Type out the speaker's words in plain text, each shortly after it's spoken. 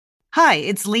Hi,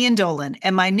 it's Lian Dolan,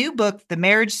 and my new book, The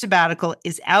Marriage Sabbatical,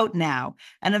 is out now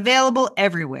and available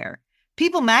everywhere.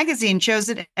 People magazine chose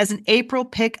it as an April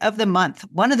pick of the month,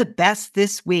 one of the best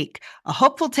this week. A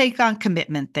hopeful take on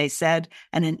commitment, they said,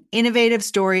 and an innovative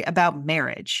story about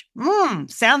marriage.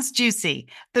 Sounds juicy.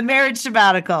 The Marriage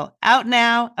Sabbatical, out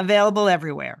now, available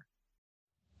everywhere.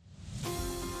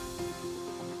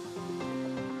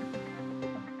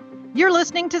 You're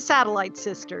listening to Satellite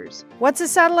Sisters. What's a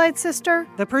satellite sister?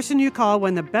 The person you call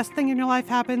when the best thing in your life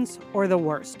happens or the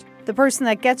worst. The person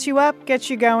that gets you up, gets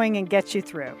you going, and gets you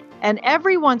through. And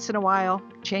every once in a while,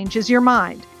 changes your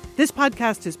mind. This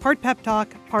podcast is part pep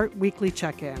talk, part weekly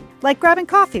check-in. Like grabbing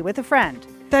coffee with a friend.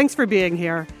 Thanks for being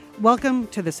here. Welcome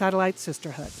to the Satellite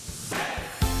Sisterhood.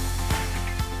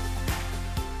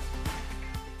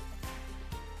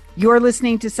 You're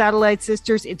listening to Satellite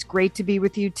Sisters. It's great to be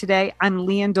with you today. I'm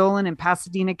Lian Dolan in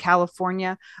Pasadena,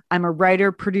 California. I'm a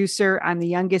writer, producer. I'm the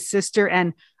youngest sister,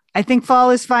 and I think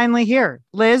fall is finally here.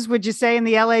 Liz, would you say in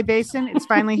the LA basin, it's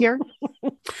finally here?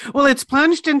 Well, it's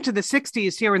plunged into the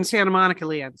 60s here in Santa Monica,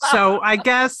 Lian. So I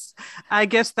guess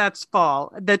that's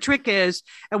fall. The trick is,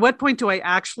 at what point do I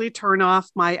actually turn off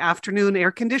my afternoon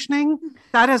air conditioning?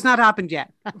 That has not happened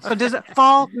yet. So does it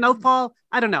fall? No fall?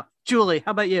 I don't know. Julie,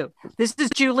 how about you? This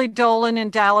is Julie Dolan in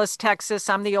Dallas, Texas.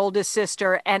 I'm the oldest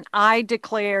sister, and I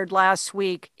declared last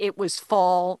week it was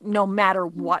fall no matter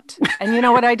what. And you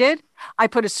know what I did? I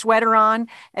put a sweater on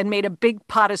and made a big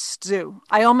pot of stew.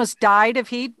 I almost died of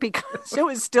heat because it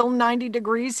was still 90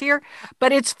 degrees here,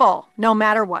 but it's fall no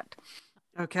matter what.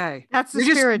 Okay. That's the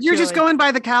spirit. You're just going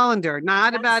by the calendar,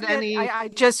 not about any.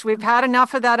 We've had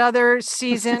enough of that other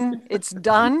season. It's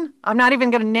done. I'm not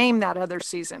even going to name that other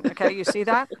season. Okay. You see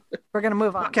that? We're going to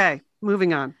move on. Okay.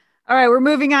 Moving on. All right, we're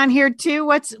moving on here too.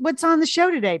 What's on the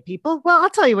show today, people? Well,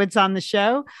 I'll tell you what's on the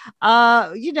show.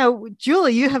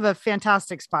 Julie, you have a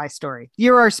fantastic spy story.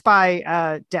 You're our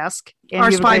spy desk.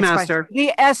 Our spy master.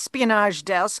 The espionage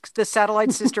desk, the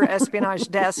Satellite Sister espionage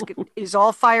desk is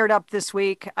all fired up this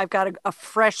week. I've got a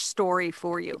fresh story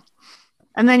for you.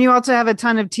 And then you also have a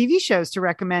ton of TV shows to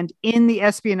recommend in the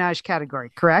espionage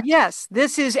category, correct? Yes.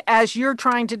 This is as you're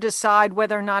trying to decide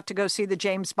whether or not to go see the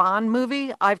James Bond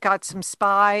movie. I've got some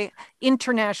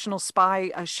international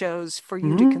spy shows for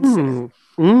you to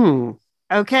consider.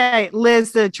 Okay,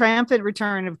 Liz, the triumphant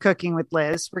return of Cooking with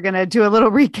Liz. We're going to do a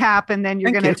little recap, and then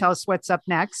you're going to tell us what's up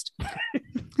next.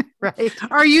 Right.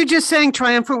 Are you just saying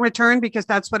triumphant return because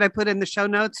that's what I put in the show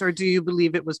notes, or do you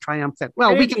believe it was triumphant?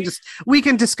 Well, we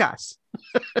can discuss.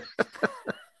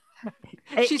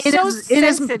 She's so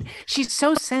sensitive. She's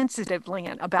so sensitive,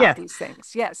 Lian, about these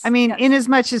things. Yes. I mean, in as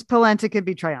much as polenta could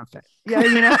be triumphant. Yeah,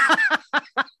 you know.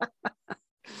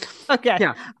 Okay.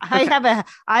 Yeah. Okay.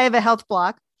 I have a health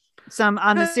block. Some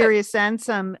on the serious end,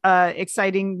 some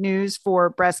exciting news for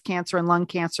breast cancer and lung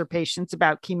cancer patients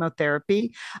about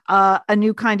chemotherapy. A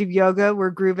new kind of yoga we're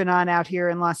grooving on out here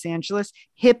in Los Angeles.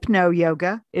 Hypno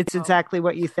yoga. It's exactly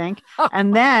what you think.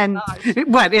 And then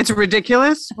what? It's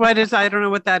ridiculous. What is? I don't know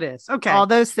what that is. Okay. All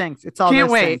those things. It's all.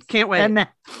 Can't wait. Can't wait.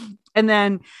 And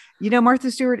then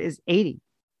Martha Stewart is 80.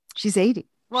 She's 80.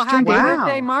 Well, happy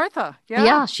birthday, Martha.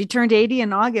 Yeah, she turned 80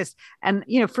 in August. And,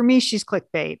 for me, she's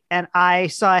clickbait. And I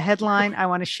saw a headline. I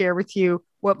want to share with you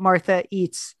what Martha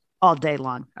eats all day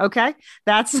long. Okay?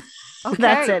 That's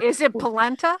it. Is it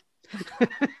polenta?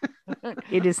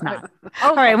 It is not. Okay.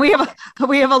 All right. We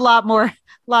have a lot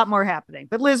more happening.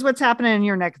 But Liz, what's happening in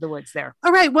your neck of the woods there?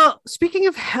 All right. Well, speaking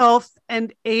of health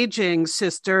and aging,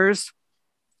 sisters,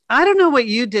 I don't know what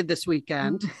you did this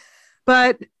weekend,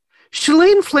 but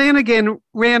Shalane Flanagan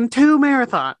ran 2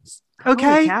 marathons. Okay.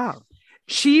 Holy cow.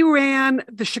 She ran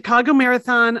the Chicago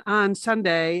Marathon on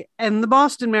Sunday and the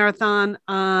Boston Marathon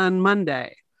on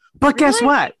Monday. But guess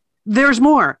what? There's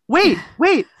more. Wait.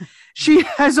 She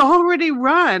has already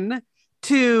run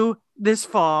 2 this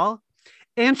fall,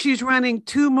 and she's running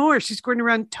 2 more. She's going to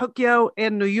run Tokyo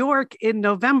and New York in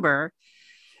November.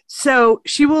 So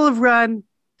she will have run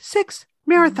 6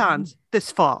 marathons this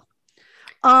fall.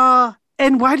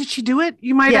 And why did she do it?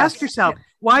 You might ask yourself,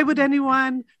 why would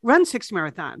anyone run 6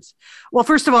 marathons? Well,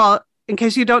 first of all, in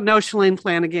case you don't know Shalane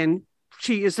Flanagan,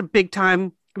 she is a big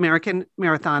time American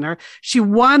marathoner. She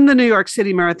won the New York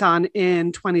City Marathon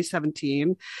in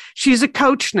 2017. She's a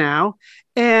coach now.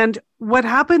 And what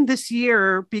happened this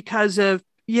year because of,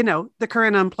 the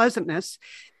current unpleasantness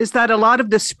is that a lot of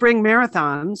the spring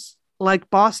marathons, like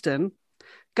Boston,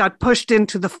 got pushed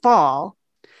into the fall.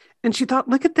 And she thought,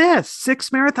 look at this,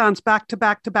 6 marathons back to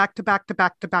back to back to back to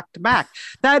back to back to back.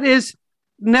 That is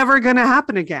never going to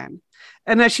happen again.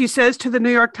 And as she says to the New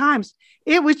York Times,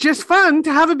 it was just fun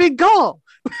to have a big goal.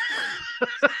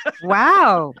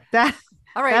 Wow.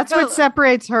 All right. That's what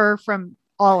separates her from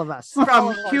all of us. all From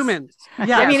of us. humans.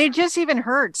 Yeah. I mean, it just even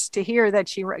hurts to hear that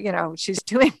she's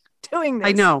doing this.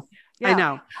 I know. Yeah. I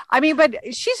know. I mean,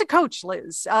 but she's a coach,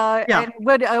 Liz. And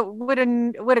would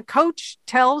a coach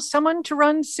tell someone to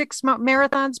run 6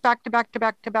 marathons back to back to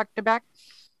back to back to back?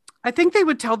 I think they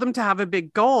would tell them to have a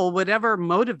big goal, whatever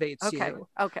motivates you.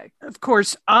 Okay. Of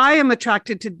course, I am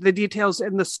attracted to the details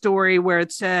in the story where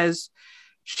it says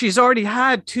she's already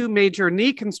had 2 major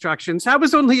knee constructions. That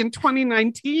was only in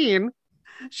 2019.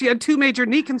 She had 2 major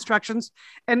knee constructions.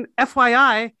 And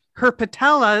FYI, her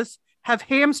patellas have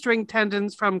hamstring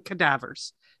tendons from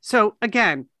cadavers. So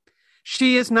again,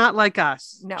 she is not like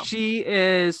us. No. She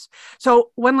is.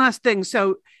 So one last thing.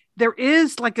 So there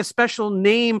is like a special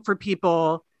name for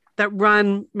people that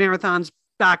run marathons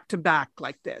back to back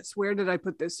like this. Where did I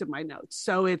put this in my notes?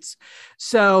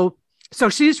 So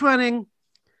she's running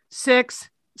 6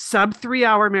 sub 3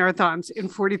 hour marathons in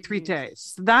 43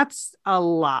 days. That's a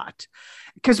lot.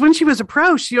 Because when she was a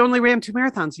pro, she only ran 2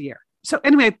 marathons a year. So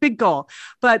anyway, big goal.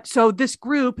 But so this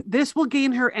will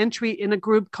gain her entry in a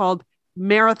group called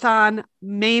Marathon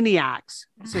Maniacs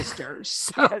Sisters.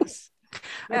 So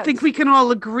Yes. I think we can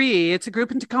all agree it's a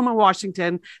group in Tacoma,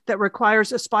 Washington that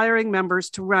requires aspiring members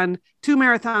to run 2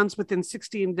 marathons within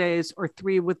 16 days or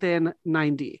 3 within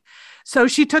 90. So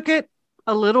she took it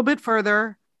a little bit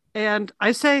further. And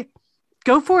I say,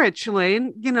 go for it,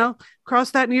 Shalane.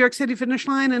 Cross that New York City finish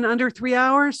line in under 3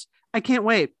 hours. I can't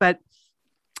wait. But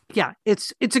yeah,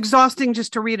 it's exhausting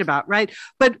just to read about, right?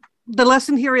 But the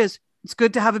lesson here is it's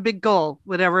good to have a big goal,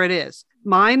 whatever it is.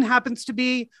 Mine happens to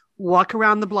be walk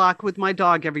around the block with my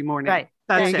dog every morning. Right.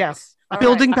 That's there you it. go.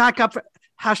 Building back up.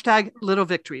 #little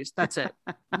victories. That's it.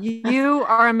 You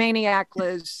are a maniac,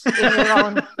 Liz,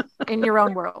 in your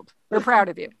own world. We're proud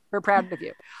of you.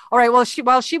 All right. Well,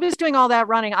 while she was doing all that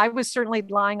running, I was certainly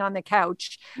lying on the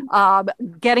couch,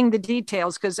 getting the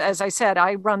details. Because as I said,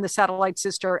 I run the Satellite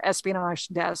Sister espionage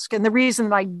desk. And the reason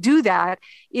that I do that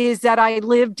is that I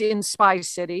lived in Spy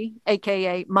City,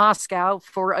 AKA Moscow,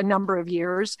 for a number of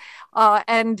years.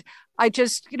 And I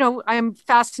just, I'm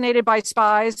fascinated by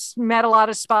spies, met a lot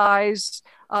of spies,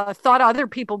 thought other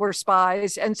people were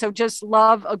spies. And so just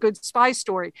love a good spy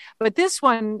story. But this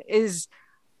one's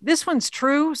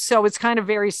true. So it's kind of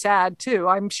very sad too.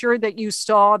 I'm sure that you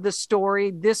saw the story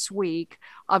this week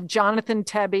of Jonathan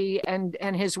Tebby and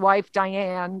his wife,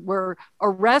 Diane, were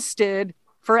arrested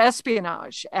for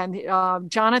espionage. And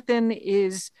Jonathan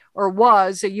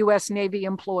was a U.S. Navy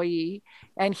employee,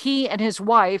 and he and his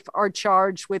wife are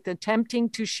charged with attempting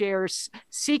to share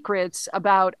secrets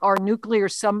about our nuclear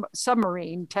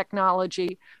submarine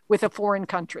technology with a foreign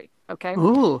country. Okay.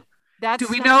 Ooh. Do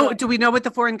we know what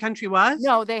the foreign country was?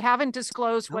 No, they haven't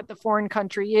disclosed what the foreign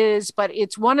country is, but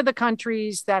it's one of the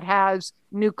countries that has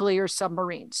nuclear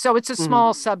submarines. So it's a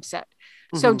small subset.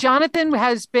 So Jonathan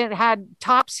has had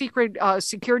top secret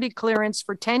security clearance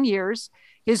for 10 years.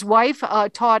 His wife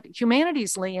taught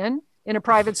humanities, Lian, in a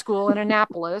private school in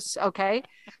Annapolis. Okay.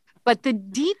 But the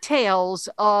details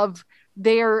of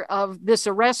this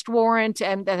arrest warrant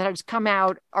and that has come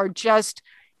out are just,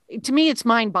 to me, it's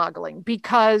mind-boggling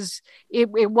because it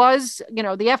was, the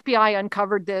FBI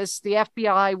uncovered this. The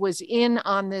FBI was in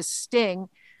on this sting.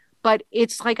 But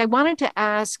it's like I wanted to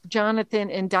ask Jonathan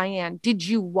and Diane, did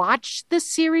you watch the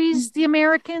series, The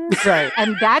Americans? Right.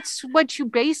 And that's what you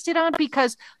based it on?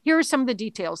 Because here are some of the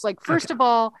details. Like, first of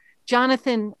all,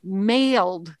 Jonathan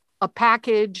mailed a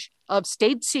package of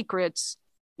state secrets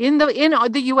in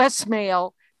the U.S.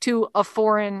 mail to a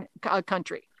foreign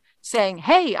country, saying,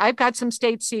 hey, I've got some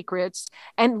state secrets.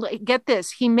 And get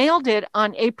this, he mailed it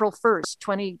on April 1st,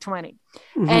 2020.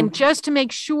 And just to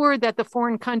make sure that the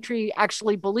foreign country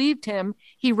actually believed him,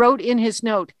 he wrote in his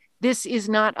note, this is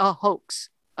not a hoax.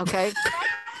 Okay.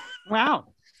 Wow.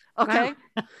 Okay.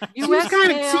 Wow.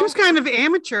 Seems kind of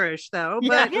amateurish though.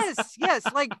 But Yes.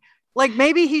 Like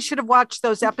maybe he should have watched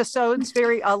those episodes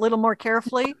a little more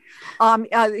carefully.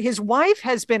 His wife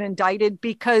has been indicted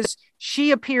because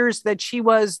she appears that she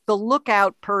was the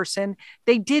lookout person.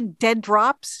 They did dead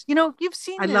drops. You've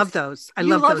seen I this. love those. I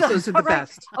love those. Those are the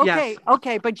best. Okay. Yes.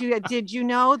 Okay. But did you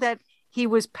know that he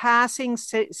was passing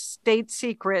state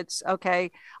secrets,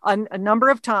 okay, a number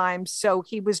of times. So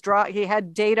he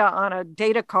had data on a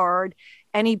data card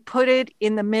and he put it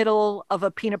in the middle of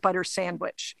a peanut butter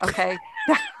sandwich. Okay.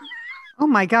 Oh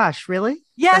my gosh, really?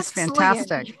 Yes, That's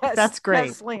fantastic. Lian. Yes, That's great.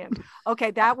 Yes, Lian. Okay,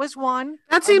 that was one.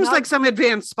 That seems Another- like some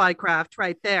advanced spycraft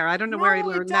right there. I don't know where he No,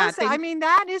 it learned that. doesn't. I mean,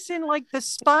 that is in like the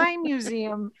Spy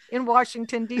Museum in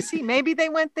Washington, D.C. Maybe they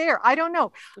went there. I don't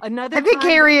know. Another I think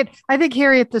time-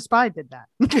 Harriet the Spy did that.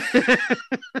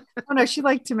 Oh no, she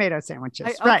liked tomato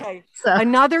sandwiches. Right. Okay. So,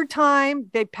 Another time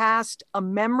they passed a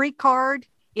memory card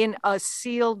in a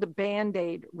sealed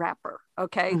Band-Aid wrapper.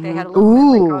 Okay. They had a little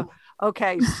memory ooh. card.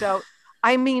 Okay. So,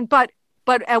 I mean, but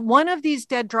at one of these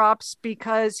dead drops,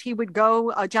 because he would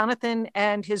go, Jonathan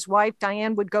and his wife,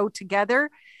 Diane, would go together.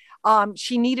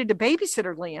 She needed a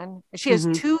babysitter, Lian. She has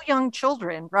two young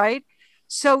children, right?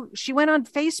 So she went on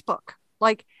Facebook,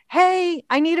 like, hey,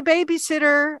 I need a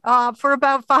babysitter for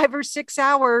about 5 or 6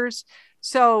 hours.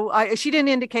 So she didn't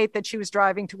indicate that she was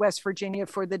driving to West Virginia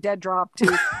for the dead drop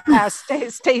to pass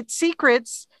state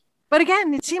secrets. But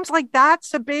again, it seems like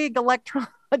that's a big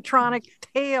electronic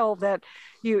tale that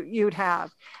you'd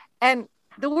have. And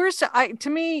the worst, to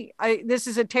me, this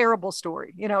is a terrible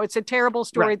story. You know, it's a terrible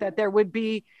story that there would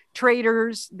be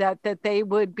traitors, that they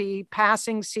would be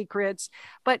passing secrets.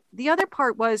 But the other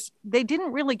part was they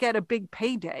didn't really get a big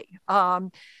payday.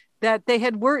 That they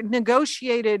had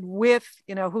negotiated with,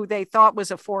 you know, who they thought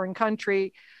was a foreign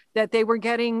country, that they were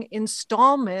getting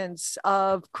installments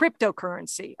of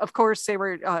cryptocurrency. Of course, they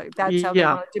were, that's how they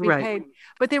wanted to be paid,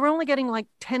 but they were only getting like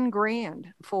 10 grand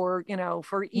for, you know,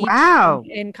 for each. Wow.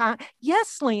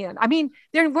 Yes, Lian. I mean,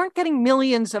 they weren't getting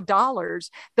millions of dollars.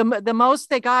 The most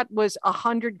they got was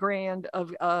 100 grand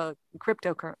of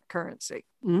cryptocurrency.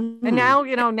 And now,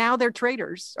 you know, now they're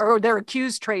traitors, or they're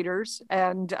accused traitors.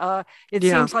 And it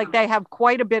seems like they have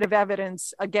quite a bit of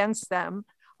evidence against them.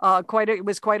 It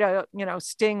was quite a, you know,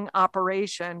 sting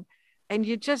operation. And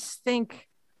you just think,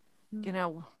 you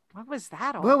know, what was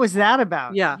that all? What was that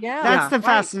about? Yeah. That's the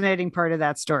fascinating part of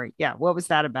that story. Yeah. What was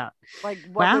that about? Like,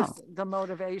 what was the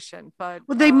motivation? But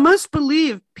well, they must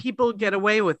believe people get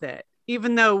away with it,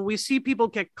 even though we see people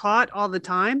get caught all the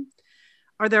time.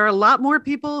 Are there a lot more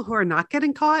people who are not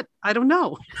getting caught? I don't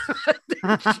know.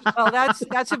 Well,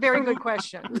 that's a very good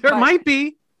question. There might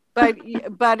be. But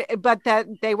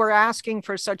that they were asking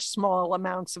for such small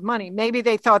amounts of money. Maybe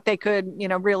they thought they could, you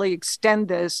know, really extend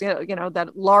this, you know,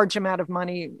 that large amount of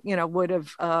money, you know, would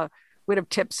have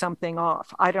tipped something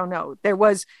off. I don't know. There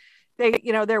was that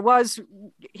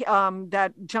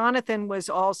Jonathan was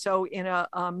also in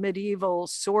a medieval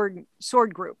sword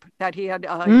group, that he had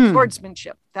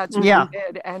swordsmanship. That's what he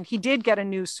did. And he did get a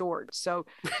new sword. So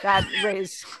that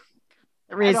raised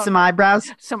some eyebrows.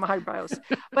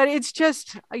 But it's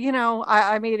just, you know,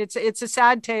 I mean, it's a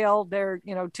sad tale. They're,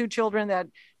 you know, two children that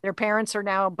their parents are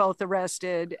now both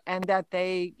arrested, and that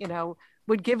they, you know,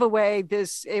 would give away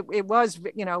this. It was,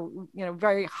 you know,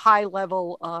 very high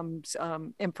level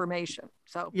information.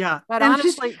 So but and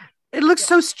honestly, it looks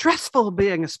so stressful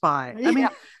being a spy. I mean,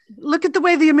 look at the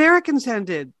way the Americans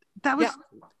ended. That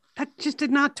just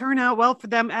did not turn out well for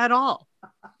them at all.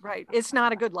 Right. It's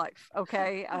not a good life.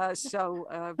 Okay.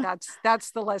 So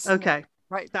that's the lesson. Okay. There.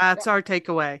 Right. That's our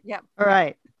takeaway. Yeah. All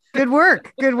right. Good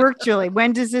work. Good work, Julie.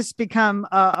 When does this become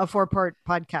a 4-part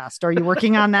podcast? Are you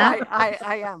working on that?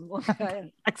 I am.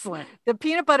 Excellent. The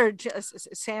peanut butter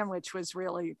sandwich was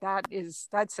really,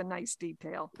 that's a nice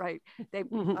detail, right?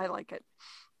 I like it.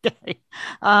 Okay.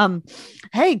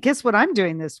 Hey, guess what I'm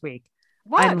doing this week?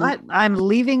 What? I'm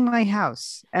leaving my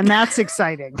house, and that's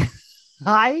exciting.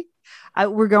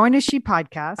 We're going to She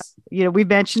Podcast. You know, we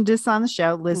mentioned this on the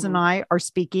show. Liz and I are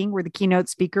speaking. We're the keynote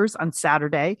speakers on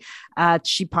Saturday at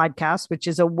She Podcast, which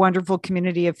is a wonderful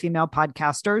community of female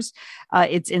podcasters.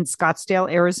 It's in Scottsdale,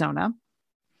 Arizona.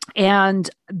 And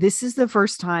this is the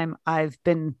first time I've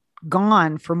been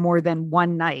gone for more than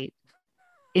one night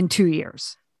in 2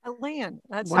 years. Lian,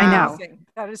 that's amazing.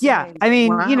 That is amazing. I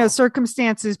mean, Wow. you know,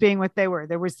 circumstances being what they were.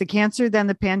 There was the cancer, then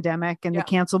the pandemic, and the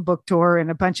canceled book tour, and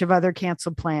a bunch of other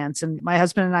canceled plans. And my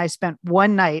husband and I spent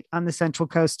one night on the Central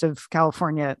Coast of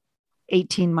California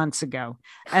 18 months ago,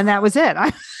 and that was it.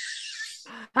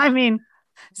 I mean,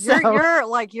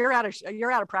 you're out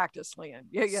of practice, Lian.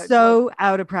 Yeah. So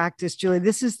out of practice, Julie.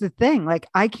 This is the thing. Like,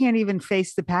 I can't even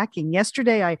face the packing.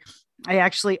 Yesterday, I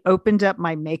actually opened up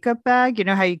my makeup bag. You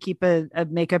know how you keep a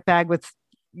makeup bag with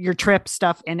your trip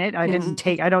stuff in it? I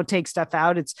don't take stuff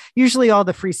out. It's usually all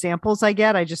the free samples I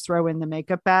get. I just throw in the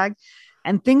makeup bag,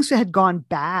 and things had gone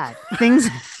bad. Things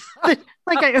like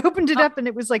I opened it up and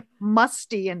it was like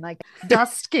musty, and like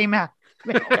dust came out of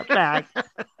the makeup bag.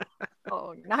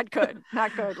 Oh, not good.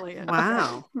 Not good, Lian.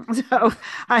 Wow. So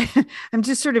I'm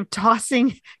just sort of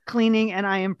tossing, cleaning, and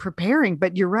I am preparing,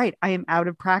 but you're right. I am out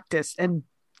of practice. And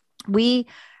we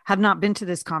have not been to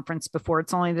this conference before.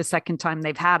 It's only the second time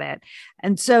they've had it.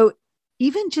 And so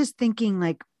even just thinking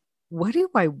like, what do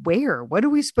I wear? What are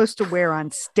we supposed to wear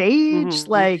on stage?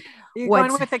 Like, you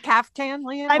going with a caftan,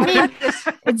 Lian? I mean,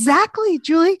 exactly,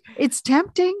 Julie. It's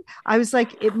tempting. I was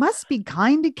like, it must be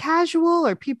kind of casual.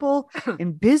 Are people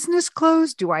in business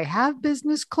clothes? Do I have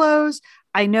business clothes?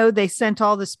 I know they sent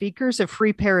all the speakers a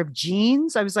free pair of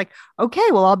jeans. I was like, okay,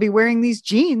 well, I'll be wearing these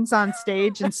jeans on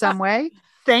stage in some way.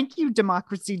 Thank you,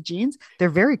 Democracy Jeans. They're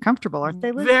very comfortable, aren't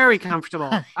they, Liz? Very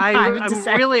comfortable. I'm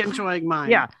really enjoying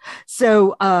mine. Yeah.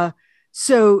 So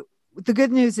the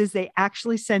good news is they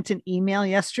actually sent an email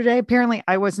yesterday. Apparently,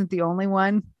 I wasn't the only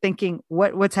one thinking,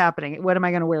 what's happening? What am I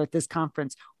going to wear at this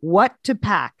conference? What to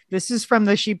pack? This is from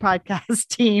the She Podcast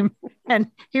team.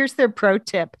 And here's their pro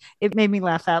tip. It made me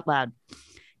laugh out loud.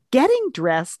 Getting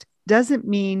dressed doesn't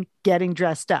mean getting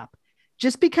dressed up.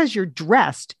 Just because you're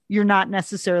dressed, you're not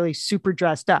necessarily super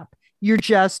dressed up. You're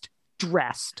just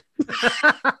dressed.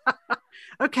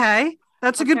 Okay.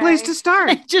 That's a good place to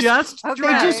start. Just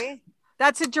dressed.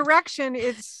 That's a direction.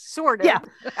 It's sort of. Yeah.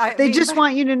 They just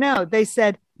want you to know. They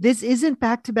said, this isn't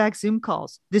back-to-back Zoom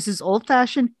calls. This is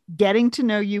old-fashioned getting to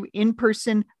know you in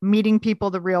person, meeting people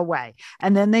the real way.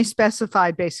 And then they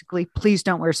specified basically, please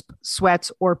don't wear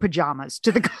sweats or pajamas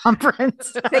to the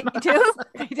conference. They do?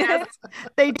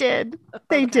 They did.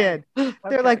 They did.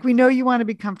 They're like, we know you want to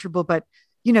be comfortable, but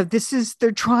you know,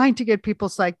 they're trying to get people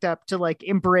psyched up to like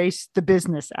embrace the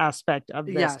business aspect of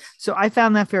this. Yes. So I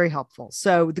found that very helpful.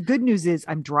 So the good news is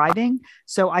I'm driving,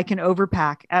 so I can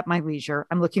overpack at my leisure.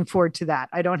 I'm looking forward to that.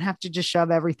 I don't have to just shove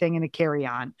everything in a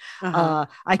carry-on.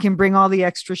 I can bring all the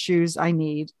extra shoes I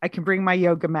need. I can bring my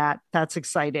yoga mat. That's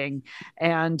exciting.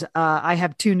 And I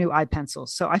have 2 new eye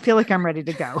pencils. So I feel like I'm ready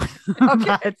to go.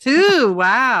 Okay. 2.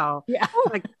 Wow. Yeah.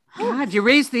 Like, God, you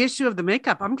raised the issue of the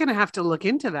makeup. I'm going to have to look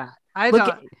into that.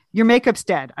 Your makeup's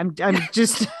dead. I'm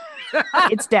just,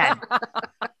 it's dead.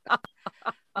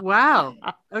 Wow.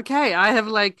 Okay. I have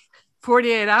like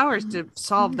 48 hours to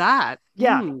solve that.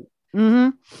 Yeah.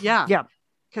 Mm-hmm. Yeah. Yeah.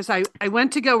 Because I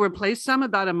went to go replace some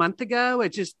about a month ago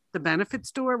at just the benefit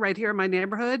store right here in my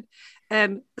neighborhood,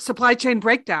 and supply chain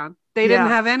breakdown. They didn't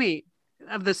have any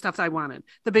of the stuff I wanted.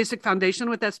 The basic foundation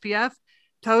with SPF,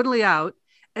 totally out.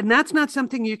 And that's not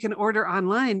something you can order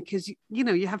online because, you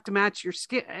know, you have to match your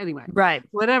skin anyway. Right.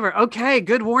 Whatever. Okay.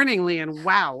 Good warning, Lian.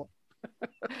 Wow.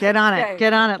 Get on it.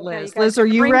 Get on it, Liz. Liz, are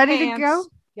you ready to go?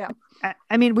 Yeah.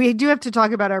 I mean, we do have to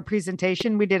talk about our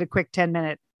presentation. We did a quick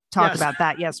 10-minute talk about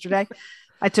that yesterday.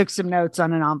 I took some notes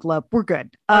on an envelope. We're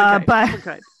good. Okay, but we're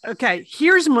good. Okay.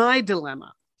 Here's my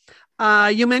dilemma.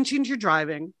 You mentioned you're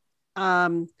driving.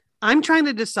 I'm trying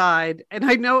to decide, and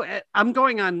I know I'm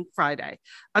going on Friday.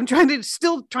 I'm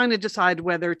still trying to decide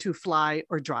whether to fly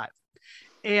or drive.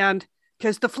 And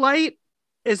because the flight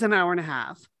is an hour and a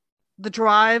half, the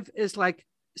drive is like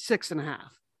 6.5.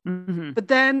 Mm-hmm. But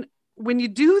then when you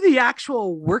do the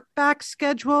actual work back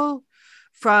schedule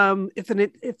from if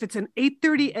it's an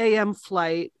 8:30 a.m.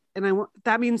 flight, and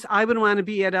that means I would want to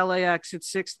be at LAX at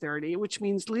 6:30, which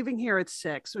means leaving here at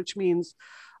 6, which means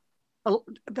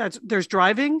there's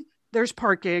driving, there's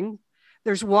parking,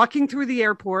 there's walking through the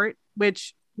airport,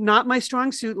 which not my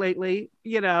strong suit lately.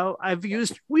 You know, I've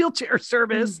used wheelchair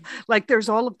service. Like there's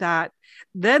all of that.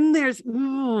 Then there's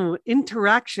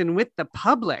interaction with the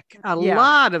public, a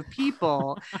lot of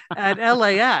people at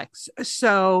LAX.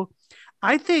 So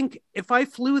I think if I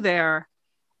flew there,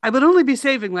 I would only be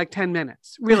saving like 10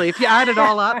 minutes, really, if you add it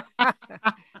all up.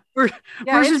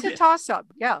 It's a toss-up.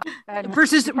 Yeah.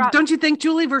 Versus, don't you think,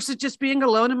 Julie, versus just being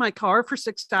alone in my car for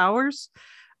 6 hours?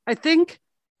 I think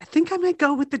I might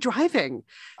go with the driving,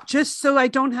 just so I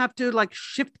don't have to like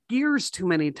shift gears too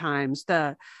many times.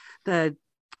 The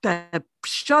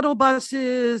shuttle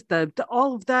buses, the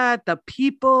all of that, the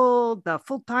people, the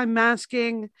full-time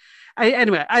masking.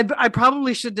 I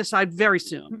probably should decide very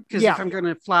soon, because if I'm going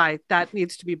to fly, that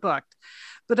needs to be booked.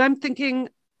 But I'm thinking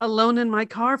alone in my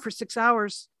car for 6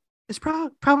 hours is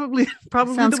probably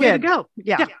Sounds the way good. to go.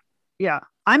 Yeah.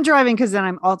 I'm driving because then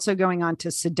I'm also going on to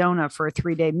Sedona for a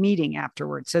 3-day meeting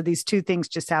afterwards. So these two things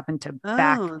just happen to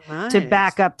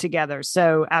back up together.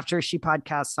 So after She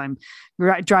Podcasts, I'm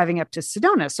driving up to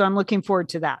Sedona. So I'm looking forward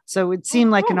to that. So it seemed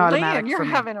like an automatic. Lian, you're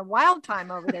having a wild time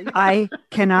over there. I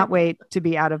cannot wait to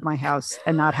be out of my house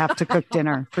and not have to cook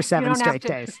dinner for 7 straight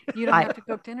days. You don't have to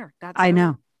cook dinner. I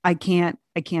know. I can't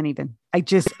even. I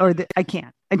just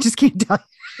can't tell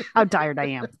you how tired I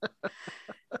am.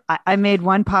 I made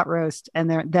one pot roast and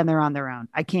they're on their own.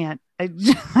 I can't.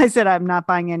 I said, I'm not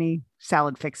buying any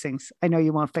salad fixings. I know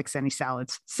you won't fix any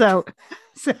salads. So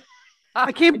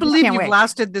I can't believe you've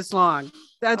lasted this long.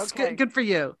 That's good for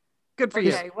you. Good for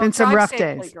you. Okay, well, Been some drive rough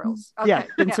safely, days. girls. Okay. Yeah,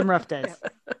 been some rough days.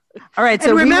 All right. So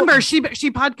And we remember, will- she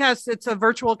podcasts. It's a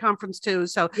virtual conference too,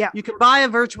 so Yeah. you can buy a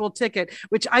virtual ticket,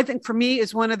 which I think for me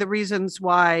is one of the reasons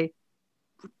why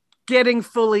getting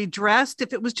fully dressed.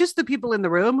 If it was just the people in the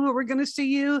room who were going to see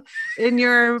you in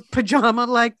your pajama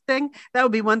like thing, that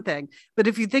would be one thing. But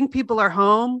if you think people are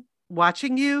home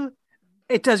watching you,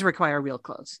 it does require real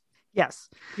clothes. Yes.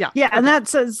 Yeah. Yeah. Okay. And that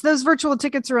says those virtual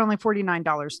tickets are only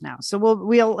 $49 now. So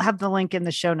we'll have the link in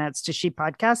the show notes to She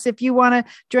Podcast. If you want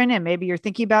to join in, maybe you're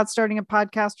thinking about starting a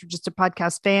podcast or just a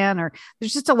podcast fan, or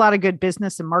there's just a lot of good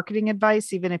business and marketing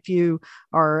advice, even if you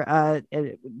are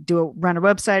run a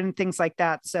website and things like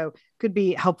that. So could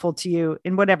be helpful to you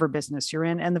in whatever business you're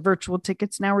in. And the virtual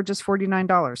tickets now are just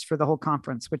 $49 for the whole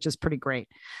conference, which is pretty great.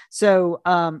 So,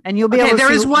 and you'll be able to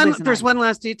there's see one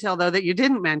last detail though that you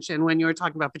didn't mention when you were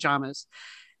talking about pajamas,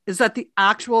 is that the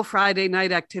actual Friday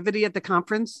night activity at the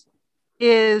conference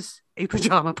is a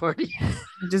pajama party.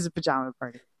 Just a pajama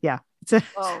party. Yeah.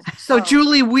 So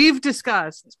Julie, we've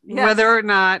discussed Yes. whether or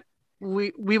not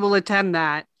we will attend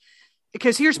that,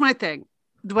 because here's my thing.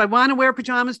 Do I want to wear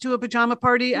pajamas to a pajama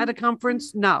party at a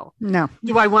conference? No.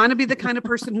 Do I want to be the kind of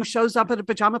person who shows up at a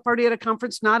pajama party at a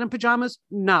conference not in pajamas?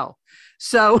 No.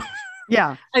 So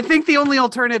Yeah. I think the only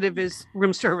alternative is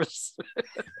room service.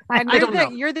 And I don't know.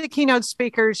 you're the keynote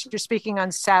speakers. You're speaking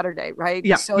on Saturday, right?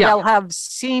 Yeah, So yeah. they'll have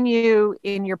seen you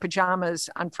in your pajamas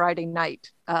on Friday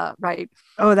night, right?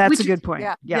 Oh, that's Which a is- good point.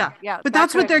 Yeah. But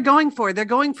that's what they're going for. They're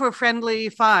going for friendly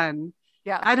fun.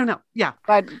 Yeah. I don't know. Yeah.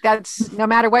 But that's no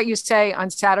matter what you say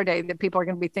on Saturday, that people are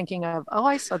going to be thinking of, oh,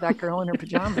 I saw that girl in her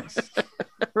pajamas.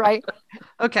 Right.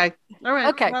 Okay. All right.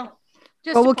 Okay. Well,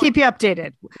 Just But a we'll point. keep you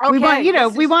updated. Okay, We want,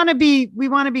 this we is-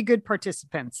 want to be good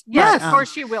participants. Yes, But, Of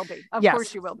course you will be. Of yes,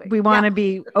 course you will be. we want to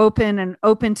be open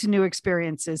to new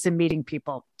experiences and meeting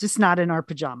people, just not in our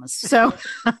pajamas. So,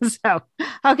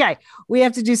 okay, we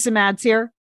have to do some ads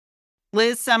here.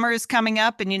 Liz, summer is coming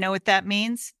up, and you know what that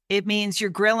means? It means you're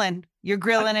grilling. You're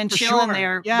grilling and For chilling sure.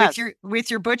 there Yes. with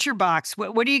your butcher box.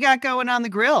 What do you got going on the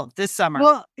grill this summer?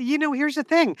 Well, here's the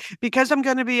thing. Because I'm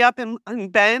going to be up in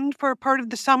Bend for part of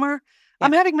the summer,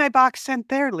 I'm having my box sent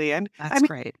there, Lian. That's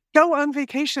great. Go on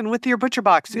vacation with your butcher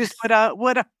box is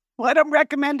what I'm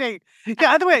recommending.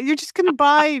 Yeah, other way, you're just going to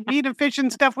buy meat and fish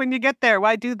and stuff when you get there.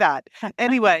 Why do that?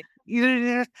 Anyway,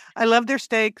 I love their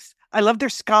steaks. I love their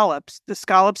scallops. The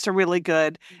scallops are really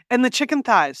good. And the chicken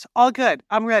thighs, all good.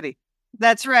 I'm ready.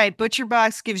 That's right. Butcher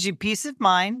Box gives you peace of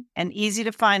mind and easy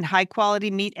to find high quality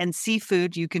meat and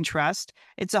seafood you can trust.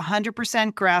 It's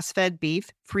 100% grass fed beef,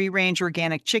 free range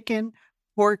organic chicken,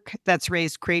 pork that's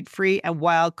raised crate free, and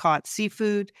wild caught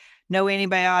seafood. No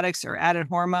antibiotics or added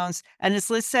hormones. And as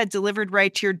Liz said, delivered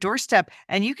right to your doorstep.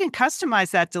 And you can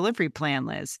customize that delivery plan,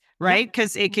 Liz, right?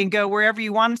 Because it can go wherever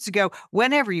you want it to go,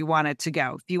 whenever you want it to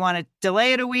go. If you want to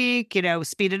delay it a week,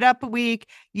 speed it up a week,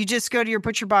 you just go to your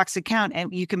Butcher Box account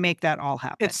and you can make that all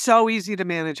happen. It's so easy to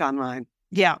manage online.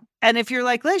 Yeah. And if you're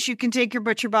like Liz, you can take your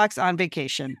Butcher Box on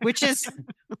vacation, which is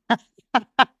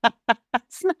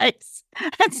that's nice.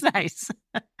 That's nice.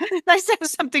 Nice to have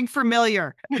something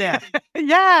familiar there.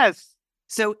 Yes.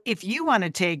 So if you want to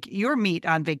take your meat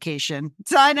on vacation,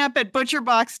 sign up at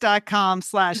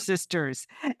butcherbox.com/sisters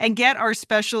and get our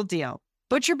special deal.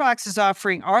 ButcherBox is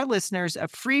offering our listeners a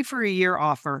free for a year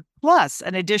offer plus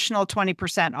an additional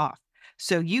 20% off.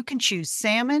 So you can choose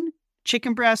salmon,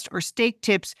 chicken breast, or steak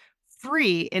tips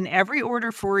free in every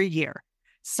order for a year.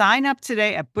 Sign up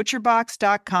today at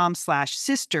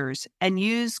butcherbox.com/sisters and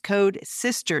use code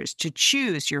SISTERS to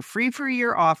choose your free for a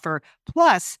year offer,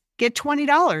 plus get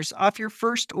 $20 off your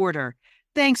first order.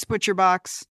 Thanks,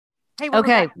 ButcherBox. Hey,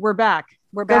 Okay, we're back.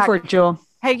 We're Go back. for it, Jewel.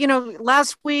 Hey,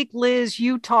 last week, Liz,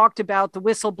 you talked about the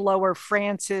whistleblower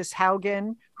Frances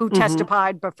Haugen, who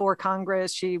testified before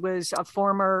Congress. She was a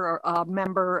former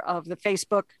member of the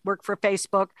worked for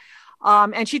Facebook.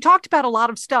 And she talked about a lot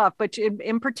of stuff, but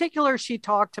in particular, she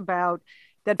talked about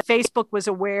that Facebook was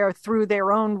aware through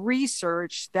their own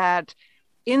research that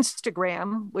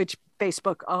Instagram, which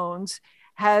Facebook owns,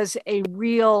 has a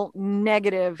real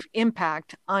negative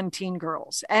impact on teen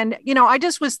girls. And,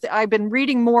 I've been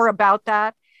reading more about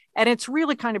that, and it's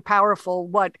really kind of powerful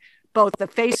what both the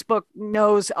Facebook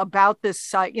knows about this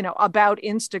site, about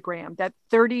Instagram, that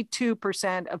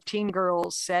 32% of teen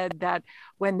girls said that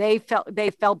when they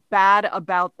felt bad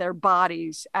about their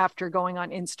bodies after going on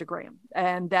Instagram,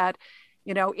 and that,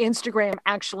 Instagram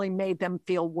actually made them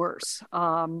feel worse.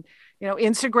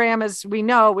 Instagram, as we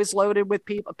know, is loaded with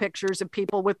pictures of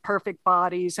people with perfect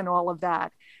bodies and all of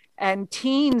that. And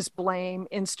teens blame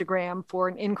Instagram for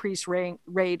an increased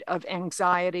rate of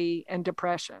anxiety and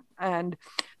depression. And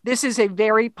this is a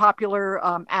very popular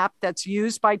app that's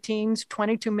used by teens.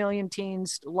 22 million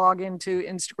teens log into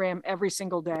Instagram every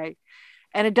single day.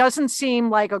 And it doesn't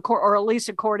seem like, or at least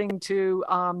according to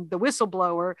the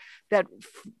whistleblower, that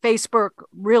Facebook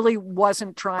really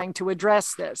wasn't trying to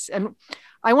address this. And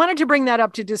I wanted to bring that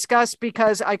up to discuss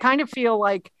because I kind of feel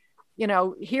like,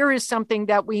 here is something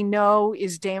that we know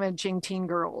is damaging teen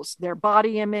girls, their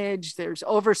body image, there's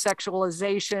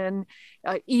over-sexualization,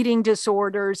 eating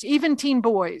disorders. Even teen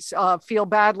boys feel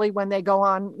badly when they go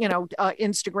on,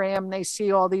 Instagram, they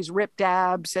see all these ripped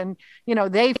abs and,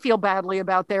 they feel badly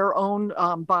about their own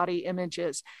body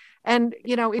images. And,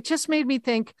 it just made me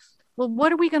think, well,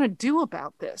 what are we going to do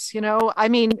about this?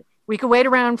 We could wait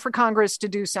around for Congress to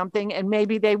do something and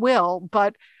maybe they will,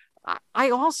 but I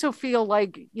also feel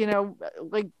like,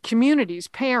 like communities,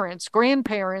 parents,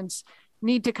 grandparents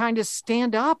need to kind of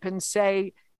stand up and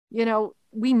say,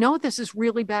 we know this is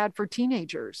really bad for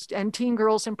teenagers and teen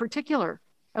girls in particular,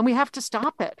 and we have to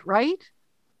stop it, right?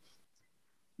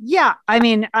 Yeah.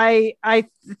 I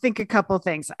think a couple of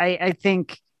things. I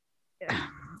think,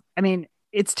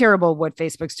 it's terrible what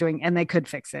Facebook's doing and they could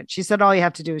fix it. She said, all you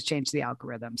have to do is change the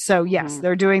algorithm. So yes,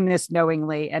 they're doing this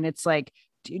knowingly. And it's like,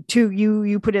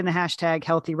 you put in the hashtag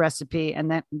healthy recipe, and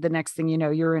then the next thing you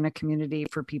know, you're in a community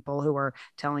for people who are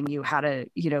telling you how to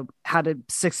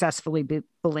successfully be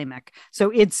bulimic.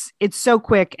 So it's so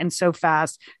quick and so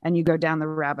fast, and you go down the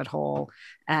rabbit hole,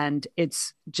 and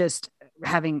it's just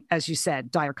having, as you said,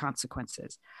 dire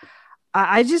consequences.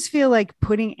 I just feel like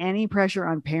putting any pressure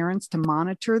on parents to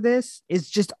monitor this is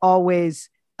just always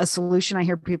a solution. I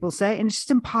hear people say, and it's just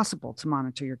impossible to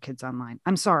monitor your kids online.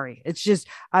 I'm sorry. It's just,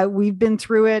 we've been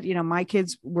through it. My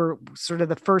kids were sort of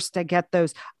the first to get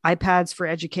those iPads for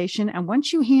education. And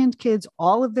once you hand kids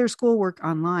all of their schoolwork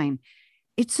online,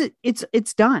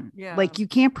 it's done. Yeah. Like, you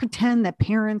can't pretend that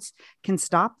parents can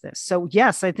stop this. So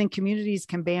yes, I think communities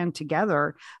can band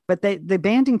together, but the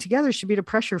banding together should be to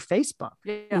pressure Facebook.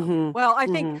 Yeah. Mm-hmm. Well, I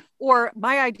think, or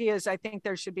my idea is, I think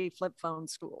there should be flip phone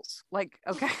schools. Like,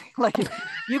 okay, like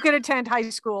you can attend high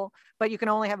school, but you can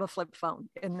only have a flip phone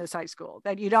in this high school,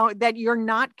 that you're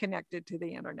not connected to the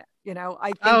internet.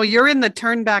 I think, you're in the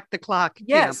turn back the clock.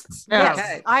 Yes.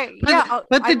 Camp. Yes.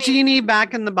 Put the genie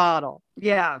back in the bottle.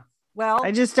 Yeah. Well,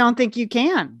 I just don't think you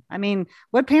can.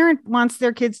 What parent wants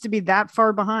their kids to be that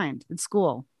far behind at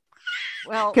school?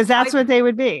 Well, because that's what they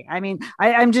would be.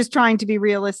 I'm just trying to be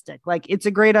realistic. Like, it's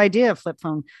a great idea, flip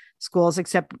phone schools,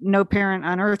 except no parent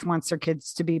on earth wants their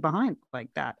kids to be behind like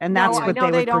that. And that's what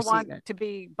they don't want to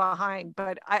be behind.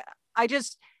 But I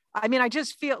just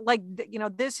feel like,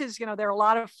 this is, there are a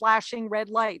lot of flashing red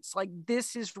lights. Like,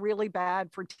 this is really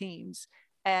bad for teens.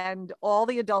 And all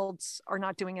the adults are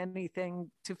not doing anything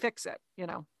to fix it,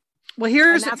 Well,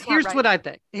 here's what I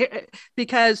think,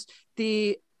 because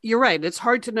you're right. It's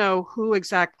hard to know who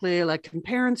exactly, like, can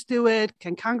parents do it?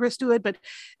 Can Congress do it? But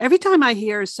every time I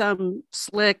hear some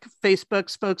slick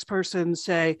Facebook spokesperson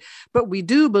say, but we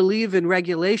do believe in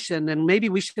regulation and maybe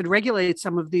we should regulate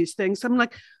some of these things, I'm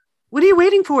like, what are you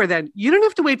waiting for then? You don't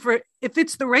have to wait for it. If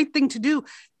it's the right thing to do,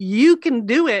 you can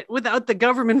do it without the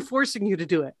government forcing you to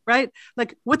do it, right?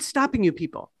 Like, what's stopping you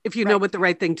people if you know what the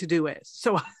right thing to do is?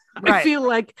 So I feel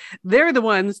like they're the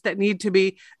ones that need to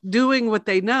be doing what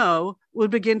they know would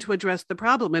begin to address the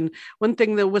problem. And one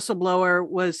thing the whistleblower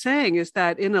was saying is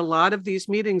that in a lot of these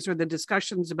meetings or the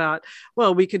discussions about,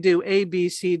 well, we could do A, B,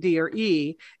 C, D, or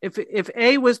E. If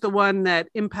A was the one that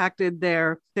impacted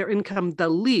their income the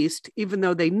least, even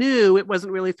though they knew it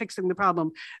wasn't really fixing the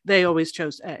problem, they always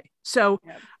chose A. So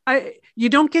you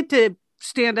don't get to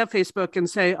stand up Facebook and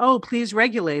say, oh, please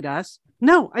regulate us.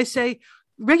 No, I say,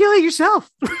 regulate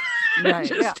yourself.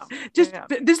 Right. This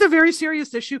is a very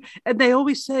serious issue. And they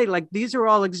always say, like, these are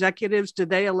all executives. Do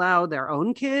they allow their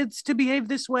own kids to behave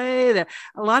this way? A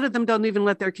lot of them don't even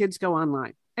let their kids go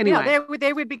online. Anyway. Yeah,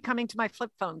 they would be coming to my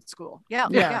flip phone school.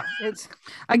 Yeah. It's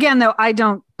again, though, I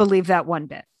don't believe that one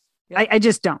bit. Yeah. I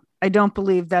just don't. I don't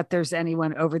believe that there's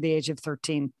anyone over the age of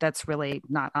 13 that's really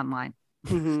not online.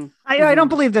 Mm-hmm. I don't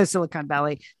believe those Silicon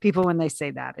Valley people when they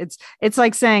say that. It's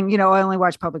like saying, I only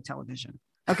watch public television.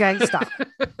 Okay, stop.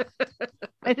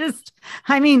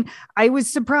 I was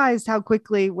surprised how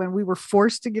quickly, when we were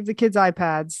forced to give the kids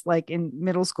iPads, like in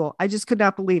middle school, I just could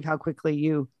not believe how quickly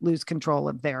you lose control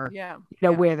of their,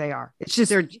 where they are. It's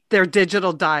just their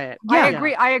digital diet. Yeah.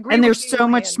 I agree. And they're so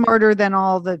much smarter than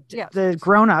all the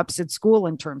grown-ups at school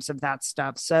in terms of that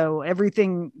stuff. So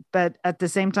everything, but at the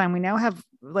same time, we now have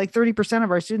like 30%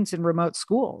 of our students in remote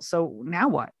school. So now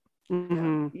what?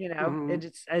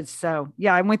 It's so,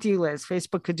 yeah, I'm with you, Liz.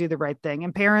 Facebook could do the right thing,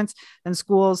 and parents and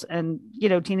schools and,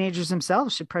 teenagers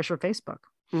themselves should pressure Facebook.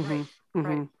 Right.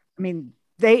 I mean,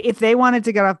 if they wanted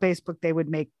to get off Facebook,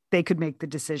 they could make the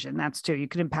decision. That's too. You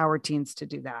could empower teens to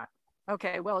do that.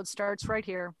 Okay. Well, it starts right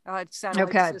here. It's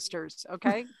Satellite Sisters.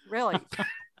 Okay. Really?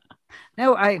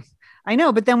 No, I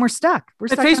know, but then we're stuck.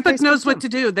 But Facebook knows what to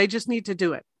do. They just need to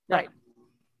do it. Right.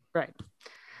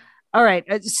 All right.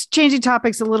 Changing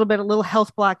topics a little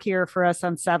health block here for us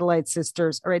on Satellite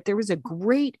Sisters. All right. There was a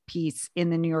great piece in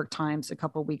the New York Times a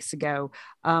couple of weeks ago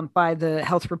by the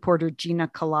health reporter Gina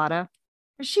Colada.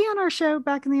 Was she on our show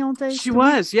back in the old days? She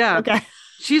was. Yeah. Okay.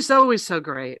 She's always so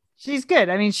great. She's good.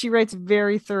 I mean, she writes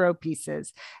very thorough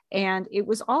pieces, and it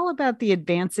was all about the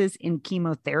advances in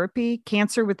chemotherapy,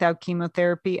 cancer without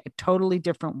chemotherapy, a totally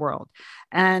different world.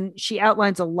 And she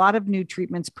outlines a lot of new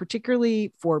treatments,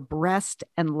 particularly for breast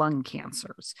and lung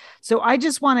cancers. So I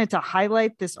just wanted to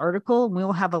highlight this article, and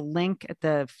we'll have a link at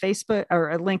the Facebook,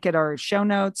 or a link at our show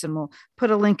notes, and we'll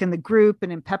put a link in the group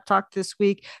and in Pep Talk this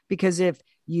week, because if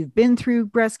you've been through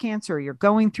breast cancer, or you're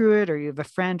going through it, or you have a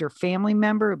friend or family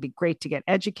member, it'd be great to get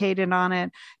educated on it.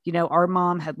 Our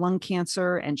mom had lung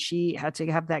cancer and she had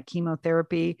to have that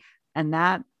chemotherapy. And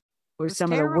that was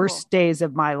some terrible. Of the worst days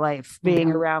of my life,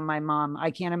 being around my mom.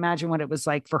 I can't imagine what it was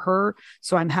like for her.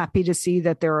 So I'm happy to see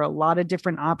that there are a lot of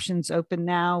different options open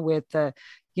now with the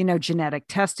genetic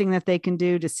testing that they can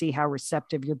do to see how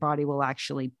receptive your body will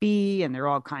actually be. And there are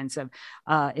all kinds of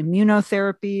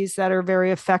immunotherapies that are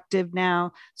very effective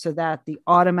now, so that the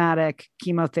automatic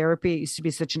chemotherapy, it used to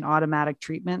be such an automatic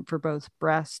treatment for both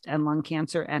breast and lung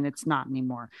cancer, and it's not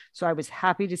anymore. So I was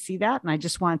happy to see that. And I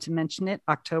just wanted to mention it.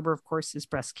 October, of course, is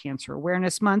Breast Cancer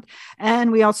Awareness Month. And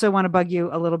we also want to bug you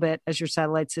a little bit as your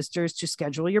Satellite Sisters to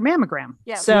schedule your mammogram.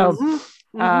 Yeah. So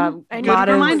and good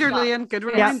reminder, Lian. Good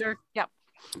reminder. Yep.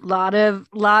 A lot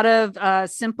of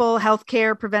simple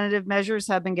healthcare preventative measures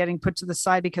have been getting put to the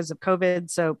side because of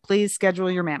COVID. So please schedule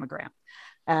your mammogram.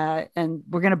 And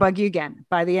we're going to bug you again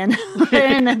by the end,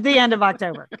 at the end of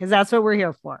October, because that's what we're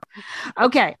here for.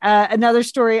 Okay. Another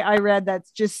story I read that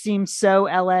just seems so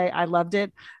LA. I loved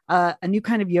it. A new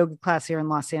kind of yoga class here in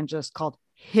Los Angeles called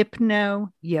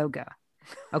hypno yoga.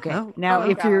 Okay.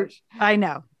 I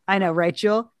know, right,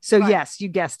 Jewel? So yes, you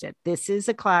guessed it. This is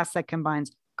a class that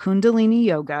combines Kundalini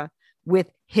yoga with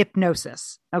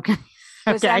hypnosis. Okay.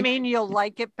 Does that mean you'll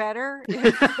like it better?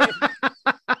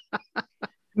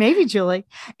 Maybe, Julie.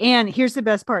 And here's the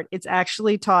best part. It's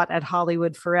actually taught at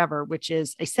Hollywood Forever, which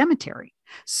is a cemetery.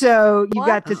 So you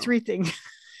got the three things.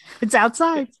 It's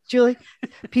outside, Julie.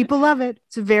 People love it.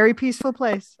 It's a very peaceful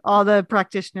place. All the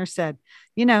practitioners said,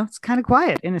 it's kind of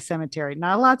quiet in a cemetery.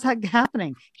 Not a lot's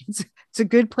happening. It's a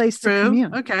good place to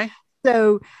commune. Okay.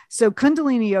 So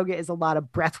Kundalini yoga is a lot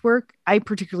of breath work. I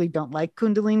particularly don't like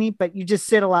Kundalini, but you just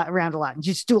sit around a lot and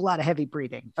just do a lot of heavy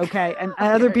breathing. Okay. And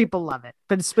other people love it,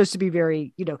 but it's supposed to be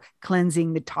very,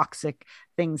 cleansing the toxic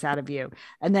things out of you.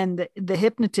 And then the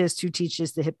hypnotist who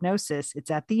teaches the hypnosis,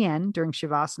 it's at the end during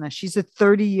Shavasana. She's a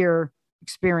 30-year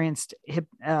experienced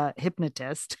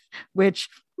hypnotist, which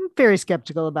I'm very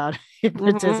skeptical about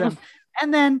hypnotism.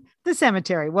 And then the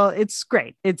cemetery. Well, it's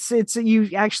great. It's you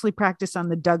actually practice on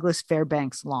the Douglas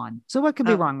Fairbanks lawn. So what could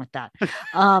be wrong with that?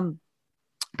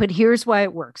 But here's why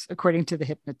it works, according to the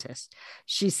hypnotist.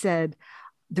 She said,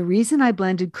 the reason I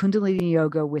blended Kundalini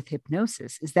yoga with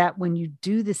hypnosis is that when you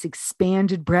do this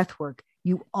expanded breath work,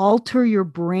 you alter your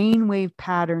brainwave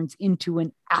patterns into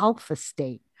an alpha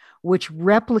state, which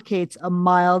replicates a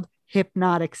mild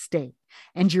hypnotic state.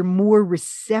 And you're more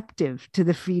receptive to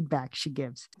the feedback she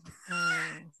gives.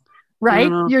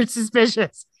 Right? You're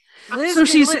suspicious. So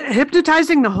she's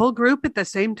hypnotizing the whole group at the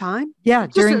same time? Yeah.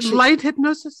 During light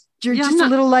hypnosis? Just a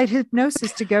little light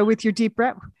hypnosis to go with your deep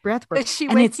breath work. Does she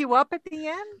wake you up at the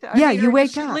end? You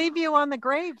wake up. Leave you on the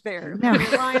grave there. No.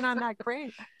 You're lying on that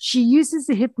grave. She uses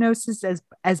the hypnosis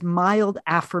as mild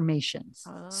affirmations.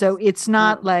 So it's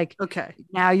not like, okay,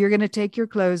 now you're going to take your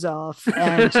clothes off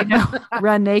and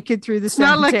run naked through the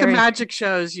cemetery. Not like the magic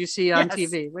shows you see on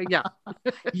TV. Yeah.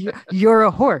 You're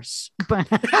a horse. But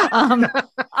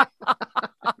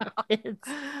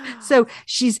so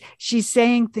she's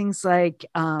saying things like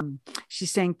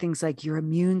your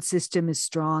immune system is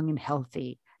strong and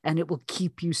healthy and it will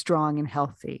keep you strong and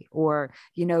healthy, or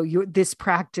this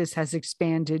practice has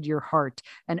expanded your heart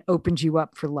and opened you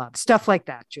up for love, stuff like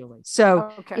that, Julie.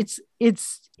 So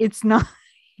it's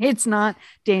not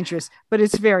dangerous, but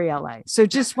it's very LA. So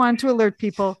just want to alert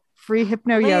people, free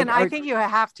hypno yoga. I think you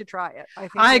have to try it.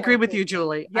 I agree with you,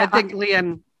 Julie. Yeah. I think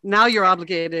Lian Now you're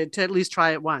obligated to at least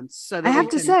try it once. So that I have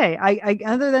we to can- say, I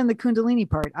other than the Kundalini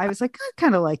part, I was like, I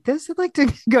kind of like this. I'd like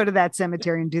to go to that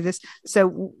cemetery and do this.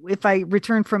 So if I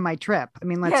return from my trip, I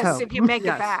mean, let's yes, hope. if you make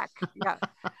Yes. it back. Yeah.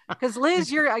 Because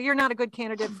Liz, you're not a good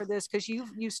candidate for this because you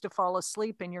used to fall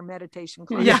asleep in your meditation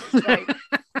class. Yeah. Right?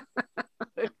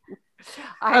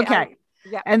 Okay.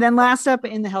 Yeah. And then last up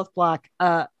in the health block,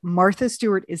 Martha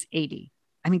Stewart is 80.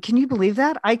 I mean, can you believe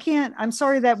that? I can't. I'm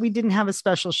sorry that we didn't have a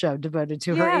special show devoted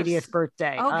to her Yes. 80th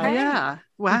birthday. Okay. Yeah.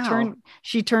 Wow.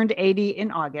 She turned 80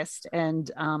 in August, and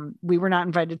we were not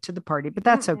invited to the party, but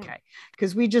that's Mm-mm. okay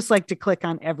because we just like to click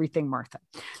on everything Martha.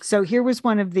 So here was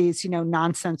one of these,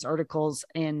 nonsense articles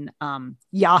in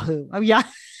Yahoo. Oh yeah,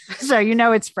 so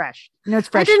it's fresh. It's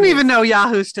fresh. I didn't news. even know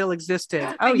Yahoo still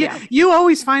existed. Oh, You- yeah. You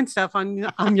always find stuff on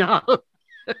Yahoo.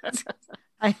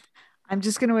 I'm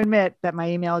just going to admit that my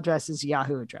email address is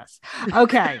Yahoo address.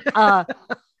 Okay.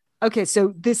 Okay.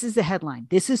 So this is the headline.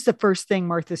 This is the first thing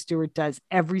Martha Stewart does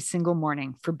every single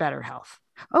morning for better health.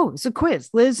 Oh, it's a quiz.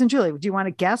 Liz and Julie, do you want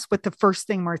to guess what the first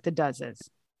thing Martha does is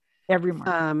every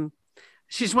morning?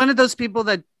 She's one of those people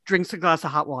that drinks a glass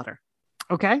of hot water.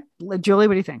 Okay. Julie,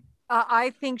 what do you think? I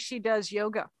think she does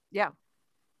yoga. Yeah.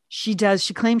 She does.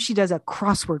 She claims she does a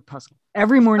crossword puzzle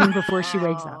every morning before she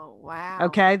wakes up. Oh, wow.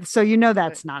 Okay. So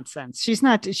that's nonsense. She's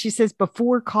not, she says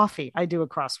before coffee, I do a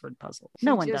crossword puzzle.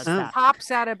 No She one does just that. Pops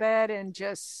out of bed and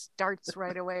just starts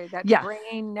right away. That Yeah.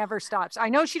 brain never stops. I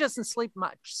know she doesn't sleep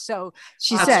much. So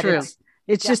She That's said true. it's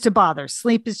Yeah. just a bother.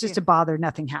 Sleep is just Yeah. a bother.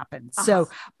 Nothing happens. So,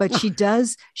 but she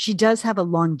does have a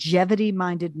longevity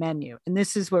minded menu. And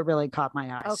this is what really caught my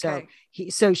eye. Okay.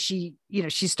 So she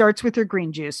starts with her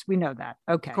green juice. We know that.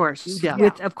 Okay. Of course. Yeah.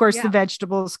 Of course, Yeah. the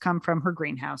vegetables come from her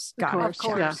greenhouse. Got course. it.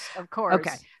 of course, Yeah. of course.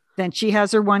 Okay. Then she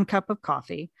has her 1 cup of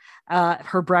coffee.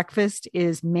 Her breakfast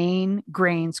is main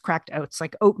grains, cracked oats,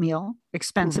 like oatmeal,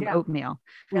 expensive Yeah. oatmeal.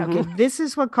 Mhm. Okay. This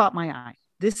is what caught my eye.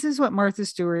 This is what Martha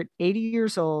Stewart, 80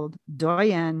 years old,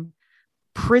 doyen,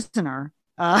 prisoner,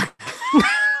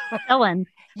 Ellen.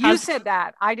 You As- said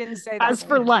that. I didn't say that. as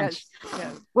for lunch. Yes,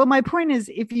 yes. Well, my point is,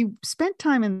 if you spent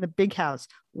time in the big house,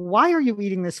 why are you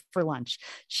eating this for lunch?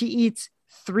 She eats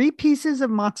 3 pieces of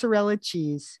mozzarella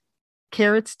cheese,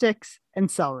 carrot sticks,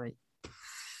 and celery.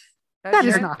 That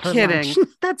is You're not her kidding. lunch.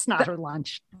 That's not her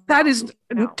lunch. That is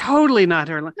No. totally not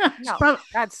her. No, Well,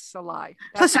 that's a lie.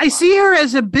 Plus, That's a I lie. see her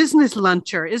as a business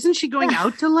luncher. Isn't she going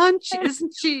out to lunch?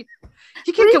 Isn't she?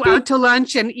 You can go Creepy. out to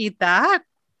lunch and eat that.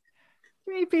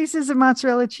 3 pieces of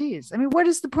mozzarella cheese. I mean, what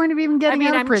is the point of even getting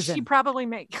out of prison? She probably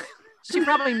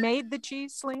made the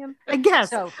cheese, Lian. I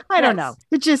guess. So I don't yes. know.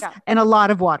 It's just, Yeah. and a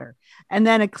lot of water. And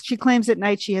then she claims at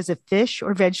night she has a fish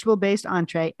or vegetable based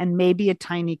entree and maybe a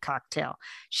tiny cocktail.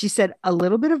 She said a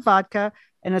little bit of vodka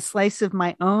and a slice of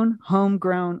my own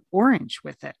homegrown orange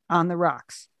with it on the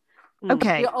rocks. Mm.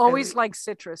 Okay. You always like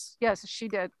citrus. Yes, she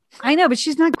did. I know, but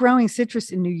she's not growing citrus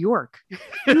in New York.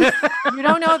 You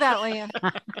don't know that, Lian.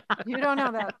 You don't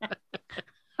know that.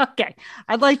 Okay.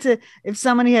 I'd like to, if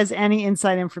somebody has any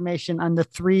inside information on the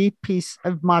 3-piece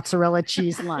of mozzarella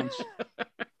cheese lunch.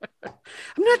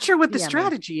 I'm not sure what the Yeah,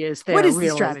 strategy is there. What is the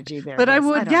really. strategy there? But I Liz?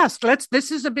 would, don't- yes,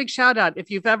 this is a big shout out.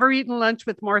 If you've ever eaten lunch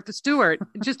with Martha Stewart,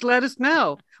 just let us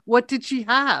know. What did she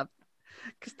have?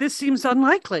 Because this seems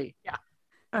unlikely. Yeah.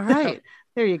 All right.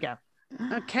 There you go.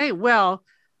 Okay. Well,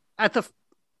 at the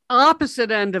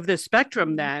opposite end of this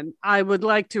spectrum, then I would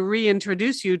like to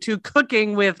reintroduce you to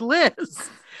Cooking with Liz,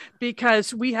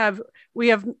 because we have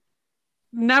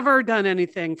never done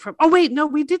anything from. Oh wait, no,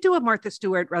 we did do a Martha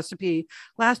Stewart recipe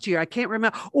last year. I can't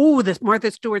remember. Oh, this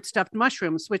Martha Stewart stuffed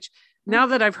mushrooms. Which now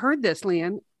that I've heard this,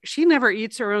 Lian, she never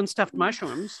eats her own stuffed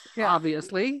mushrooms, Yeah.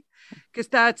 obviously, because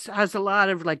that has a lot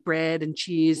of like bread and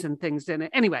cheese and things in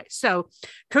it. Anyway, so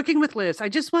Cooking with Liz. I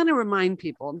just want to remind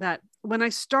people that when I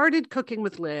started Cooking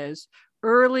with Liz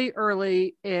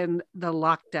early in the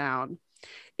lockdown,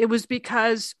 it was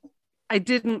because I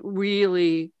didn't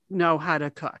really know how to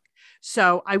cook.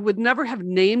 So I would never have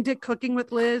named it Cooking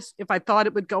with Liz if I thought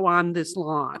it would go on this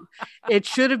long. It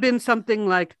should have been something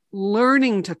like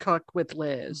Learning to Cook with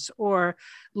Liz, or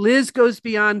Liz Goes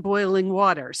Beyond Boiling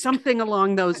Water, something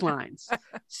along those lines.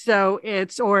 So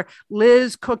or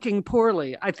Liz Cooking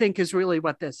Poorly, I think is really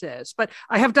what this is. But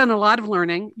I have done a lot of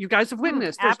learning. You guys have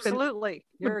witnessed. Absolutely.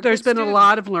 You're a There's good been a student.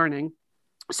 lot of learning.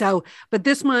 So, but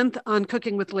this month on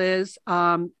Cooking with Liz,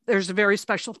 there's a very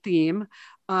special theme.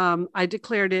 I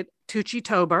declared it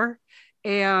Tucci-tober,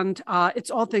 and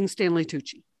it's all things Stanley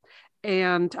Tucci.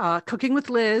 And Cooking with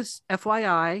Liz,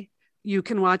 FYI, you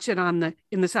can watch it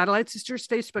in the Satellite Sisters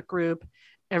Facebook group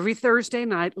every Thursday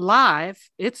night live.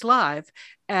 It's live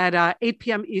at 8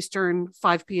 p.m. Eastern,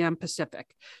 5 p.m.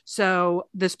 Pacific. So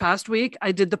this past week,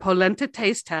 I did the polenta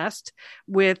taste test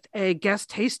with a guest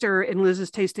taster in Liz's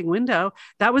tasting window.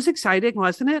 That was exciting,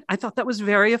 wasn't it? I thought that was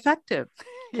very effective.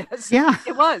 Yes. Yeah.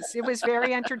 It was. It was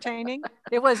very entertaining.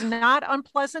 It was not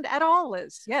unpleasant at all,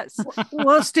 Liz. Yes.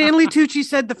 Well, Stanley Tucci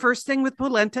said the first thing with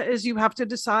polenta is you have to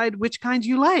decide which kind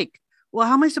you like. Well,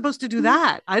 how am I supposed to do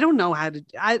that? I don't know how to.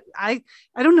 I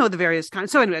don't know the various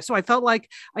kinds. So anyway, so I felt like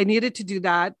I needed to do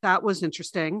that. That was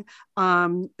interesting,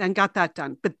 and got that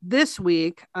done. But this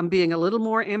week, I'm being a little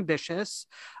more ambitious.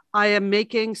 I am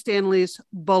making Stanley's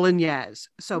bolognese.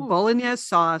 So bolognese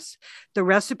sauce. The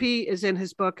recipe is in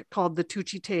his book called The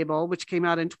Tucci Table, which came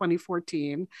out in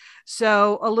 2014.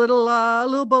 So a little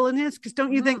bolognese, because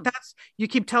don't you think you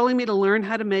keep telling me to learn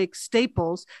how to make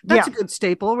staples. That's a good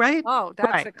staple, right? Oh, that's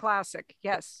Right. a classic.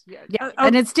 Yes. Yeah.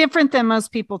 And it's different than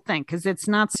most people think because it's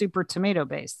not super tomato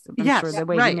based. I'm Yes, sure the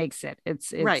way right. he makes it.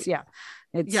 It's Right. yeah.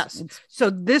 Yes. So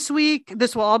this week,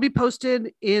 this will all be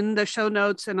posted in the show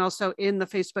notes and also in the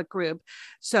Facebook group.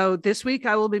 So this week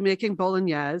I will be making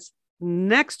bolognese.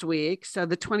 Next week, so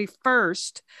the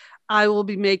 21st, I will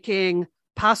be making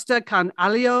pasta con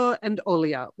aglio and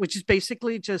olio, which is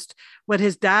basically just what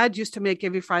his dad used to make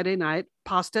every Friday night,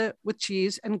 pasta with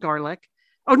cheese and garlic.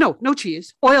 Oh, no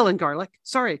cheese, oil and garlic.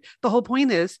 Sorry. The whole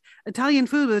point is Italian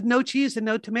food with no cheese and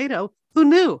no tomato. Who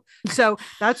knew? So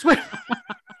that's what...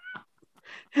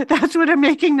 That's what I'm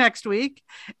making next week.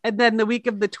 And then the week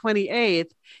of the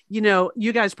 28th,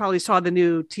 you guys probably saw the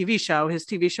new TV show, his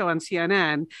TV show on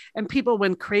CNN, and people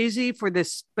went crazy for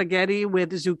this spaghetti with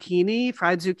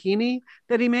fried zucchini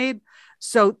that he made.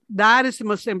 So that is the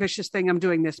most ambitious thing I'm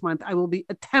doing this month. I will be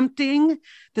attempting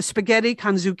the spaghetti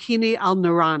con zucchini al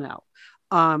Nerano.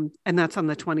 And that's on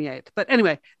the 28th. But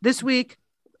anyway, this week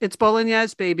it's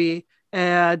bolognese, baby,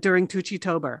 during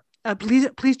Tucci-tober.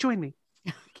 Please join me.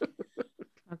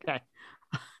 Okay.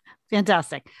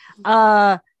 Fantastic.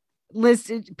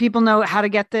 Liz, people know how to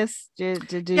get this?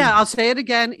 Yeah, I'll say it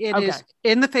again. It is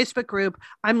in the Facebook group.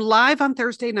 I'm live on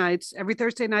Thursday nights, every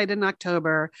Thursday night in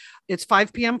October. It's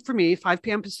 5 p.m. for me, 5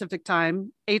 p.m. Pacific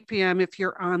time, 8 p.m. if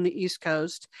you're on the East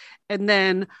Coast. And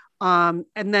then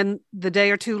the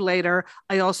day or two later,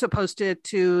 I also post it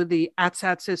to the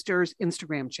 @Sat Sisters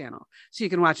Instagram channel. So you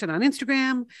can watch it on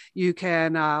Instagram. You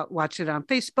can watch it on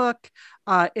Facebook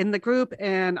in the group.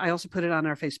 And I also put it on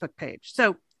our Facebook page.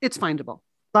 So it's findable.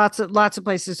 Lots of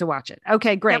places to watch it.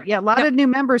 Okay, great. Yep. Yeah, a lot of new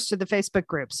members to the Facebook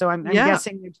group. So I'm Yeah.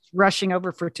 guessing you're rushing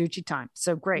over for Tucci time.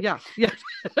 So great. Yeah.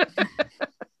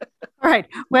 All right.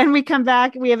 When we come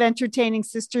back, we have Entertaining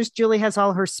Sisters. Julie has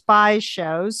all her Spies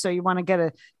shows. So you want to get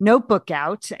a notebook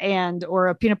out or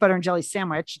a peanut butter and jelly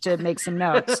sandwich to make some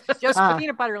notes. Just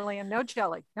peanut butter, Lian. No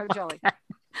jelly. No jelly. Okay.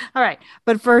 All right.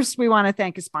 But first, we want to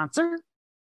thank a sponsor.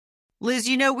 Liz,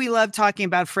 we love talking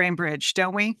about FrameBridge,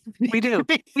 don't we? We do.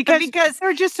 Because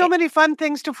there are just so many fun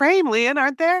things to frame, Lian,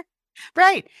 aren't there?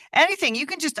 Right. Anything. You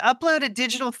can just upload a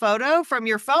digital photo from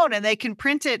your phone and they can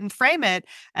print it and frame it.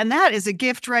 And that is a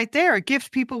gift right there, a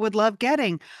gift people would love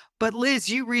getting. But Liz,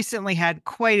 you recently had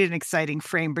quite an exciting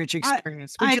FrameBridge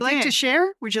experience. Would you like to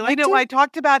share? Would you like to? I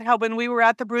talked about how when we were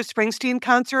at the Bruce Springsteen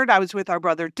concert, I was with our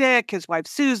brother Dick, his wife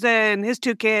Susan, his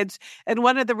 2 kids, and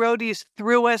one of the roadies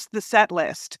threw us the set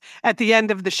list at the end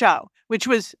of the show, which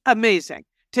was amazing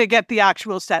to get the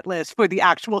actual set list for the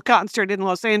actual concert in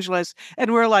Los Angeles.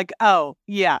 And we're like, oh,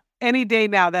 yeah, any day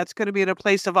now, that's going to be in a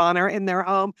place of honor in their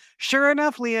home. Sure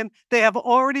enough, Lian, they have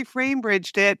already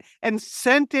FrameBridged it and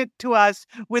sent it to us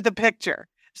with a picture.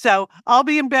 So I'll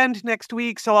be in Bend next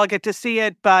week, so I'll get to see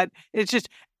it. But it's just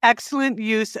excellent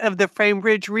use of the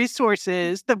FrameBridge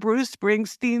resources, the Bruce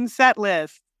Springsteen set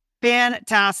list.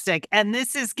 Fantastic. And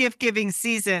this is gift giving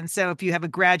season. So if you have a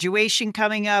graduation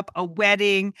coming up, a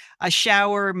wedding, a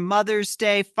shower, Mother's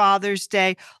Day, Father's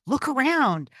Day, look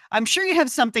around. I'm sure you have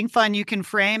something fun you can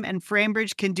frame, and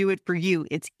FrameBridge can do it for you.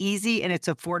 It's easy and it's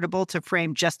affordable to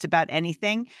frame just about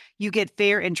anything. You get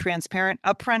fair and transparent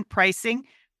upfront pricing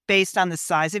based on the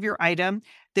size of your item.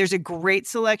 There's a great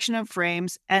selection of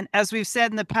frames. And as we've said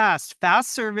in the past,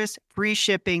 fast service, free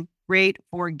shipping, great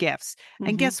for gifts.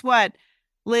 And guess what?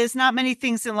 Liz, not many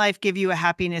things in life give you a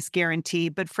happiness guarantee,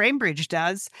 but FrameBridge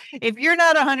does. If you're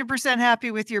not 100%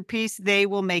 happy with your piece, they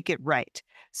will make it right.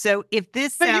 So if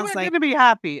this But sounds you're like... going to be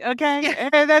happy, okay?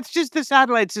 That's just the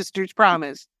Satellite Sisters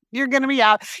promise. You're going to be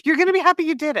out. You're going to be happy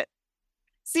you did it.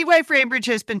 See why FrameBridge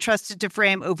has been trusted to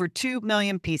frame over 2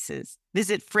 million pieces.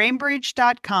 Visit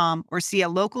framebridge.com or see a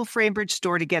local FrameBridge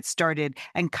store to get started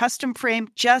and custom frame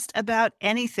just about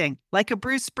anything, like a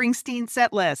Bruce Springsteen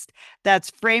set list.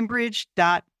 That's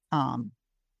framebridge.com.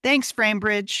 Thanks,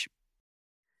 Framebridge.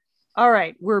 All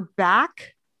right, we're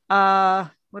back.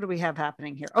 What do we have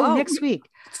happening here? Next week.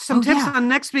 Some tips on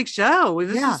next week's show.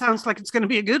 This sounds like it's going to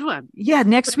be a good one. Yeah,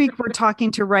 next week we're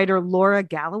talking to writer Laura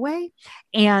Galloway,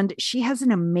 and she has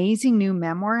an amazing new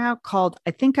memoir out called,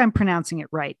 I think I'm pronouncing it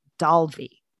right, Dalvi,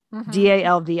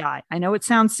 Dalvi. I know it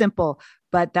sounds simple,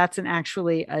 but that's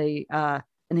actually an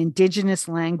indigenous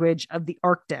language of the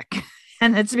Arctic.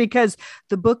 And it's because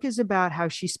the book is about how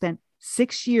she spent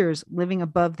 6 years living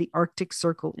above the Arctic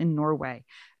Circle in Norway.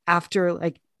 After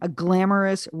like a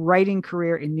glamorous writing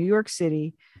career in New York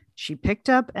City, she picked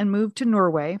up and moved to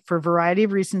Norway for a variety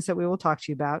of reasons that we will talk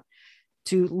to you about,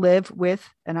 to live with,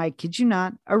 and I kid you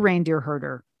not, a reindeer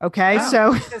herder. Okay.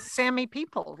 So the Sami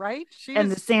people, right?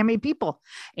 The Sami people.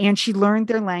 And she learned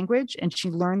their language and she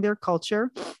learned their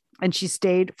culture. And she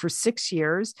stayed for 6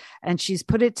 years, and she's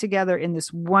put it together in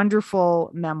this wonderful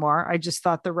memoir. I just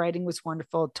thought the writing was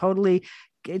wonderful.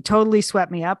 It totally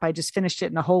swept me up. I just finished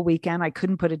it in a whole weekend. I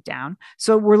couldn't put it down.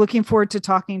 So we're looking forward to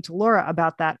talking to Laura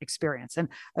about that experience, and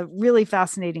a really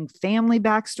fascinating family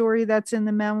backstory that's in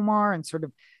the memoir, and sort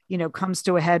of, comes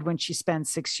to a head when she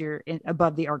spends 6 years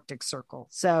above the Arctic Circle.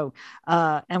 So,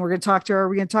 and we're going to talk to her. Are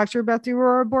we going to talk to her about the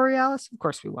Aurora Borealis? Of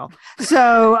course we will.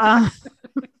 So,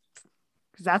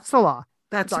 that's the law.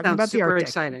 That sounds super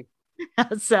exciting.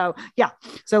 So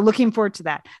looking forward to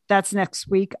that. That's next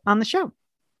week on the show.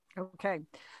 Okay.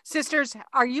 Sisters,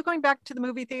 are you going back to the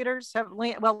movie theaters?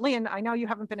 Lian, I know you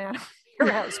haven't been out of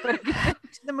your house, but have you been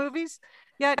to the movies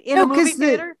yet in a movie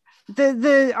theater?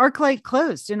 The ArcLight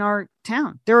closed in our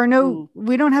town. There are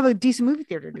we don't have a decent movie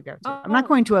theater to go to. I'm not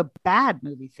going to a bad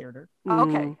movie theater.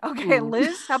 Okay.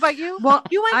 Liz, how about you? Well,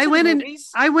 you went I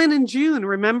movies. went in June,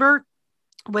 remember?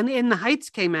 When In the Heights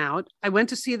came out, I went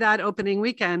to see that opening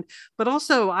weekend, but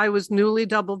also I was newly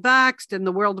double vaxxed and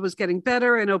the world was getting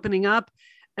better and opening up.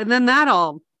 And then that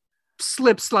all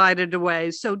slided away.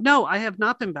 So no, I have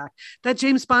not been back. That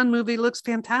James Bond movie looks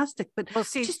fantastic, but I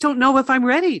just don't know if I'm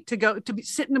ready to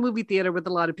sit in a movie theater with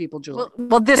a lot of people, Julie.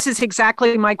 Well, this is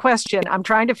exactly my question. I'm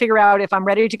trying to figure out if I'm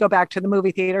ready to go back to the movie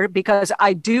theater, because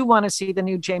I do want to see the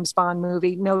new James Bond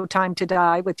movie, No Time to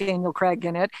Die, with Daniel Craig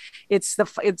in it. It's the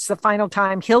final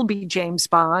time he'll be James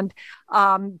Bond.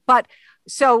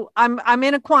 So I'm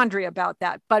in a quandary about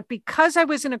that. But because I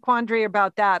was in a quandary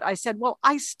about that, I said, well,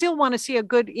 I still want to see a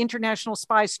good international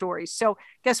spy story. So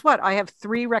guess what? I have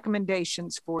 3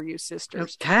 recommendations for you,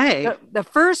 sisters. Okay. The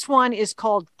first one is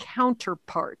called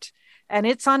Counterpart, and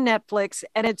it's on Netflix,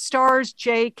 and it stars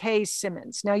J.K.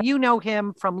 Simmons. Now, you know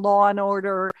him from Law and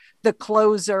Order, The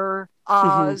Closer,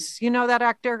 Oz. You know that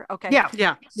actor? Okay.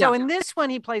 Yeah. So in this one,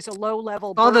 he plays a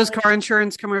low-level... All those car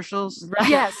insurance commercials.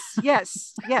 Right?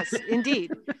 Yes,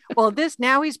 indeed. Well,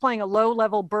 now he's playing a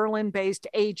low-level Berlin-based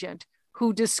agent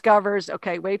who discovers,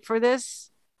 okay, wait for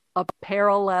this, a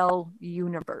parallel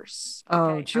universe.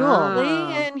 Okay. Oh, Jewel.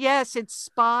 And yes, it's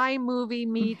spy movie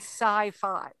meets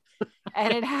sci-fi.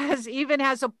 And it even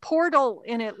has a portal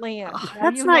in it, Lian.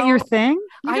 That's not your thing.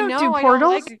 You don't do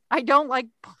portals. I don't like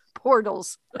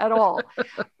portals at all.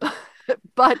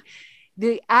 But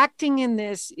the acting in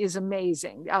this is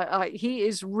amazing. He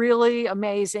is really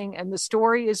amazing, and the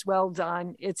story is well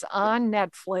done. It's on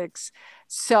Netflix.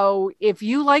 So if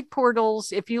you like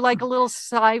portals, if you like a little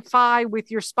sci-fi with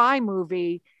your spy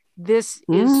movie, this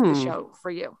is the show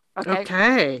for you.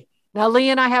 Okay. Now,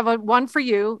 Lian, I have one for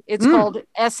you. It's called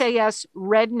SAS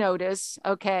Red Notice.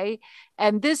 Okay.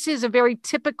 And this is a very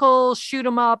typical shoot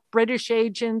 'em up, British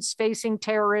agents facing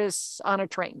terrorists on a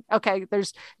train. Okay.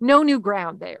 There's no new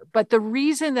ground there. But the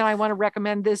reason that I want to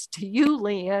recommend this to you,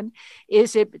 Lian,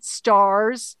 is it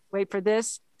stars, wait for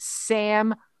this,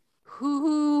 Sam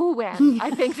Hooen.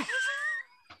 I think.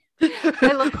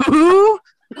 Who?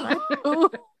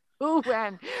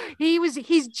 When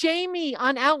he's Jamie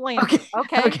on Outlander.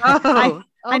 Okay.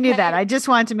 I knew that. I just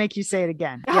wanted to make you say it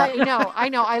again. Yeah. I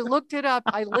know. I looked it up.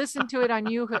 I listened to it on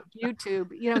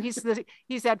YouTube.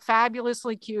 He's that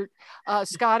fabulously cute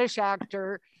Scottish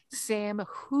actor, Sam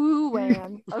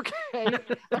Hooan. Okay.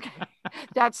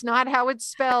 That's not how it's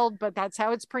spelled, but that's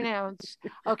how it's pronounced.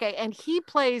 Okay. And he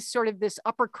plays sort of this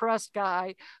upper crust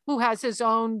guy who has his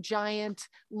own giant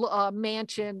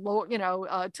mansion,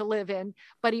 to live in,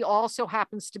 but he also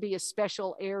happens to be a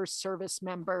special air service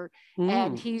member,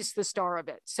 and he's the star of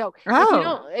it. So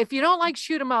if you don't like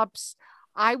shoot 'em ups,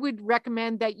 I would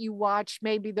recommend that you watch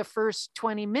maybe the first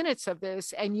 20 minutes of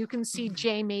this, and you can see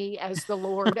Jamie as the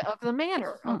Lord of the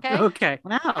Manor. Okay. Okay.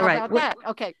 Wow. All right. That?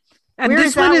 Okay. And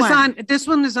this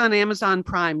one is on Amazon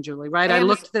Prime, Julie, right? I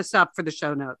looked this up for the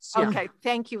show notes. Yeah. Okay.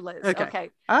 Thank you, Liz.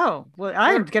 Okay. Oh, well,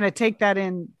 I'm going to take that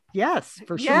in Yes,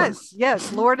 for sure.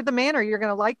 Yes. Lord of the Manor. You're going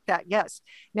to like that. Yes.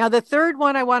 Now, the third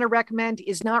one I want to recommend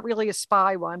is not really a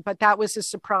spy one, but that was a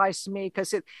surprise to me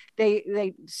because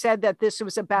they said that this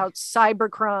was about cyber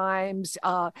crimes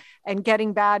and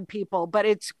getting bad people, but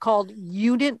it's called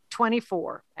Unit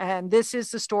 24. And this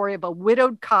is the story of a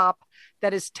widowed cop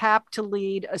that is tapped to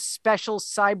lead a special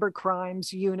cyber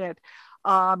crimes unit.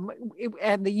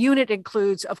 And the unit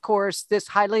includes, of course, this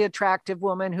highly attractive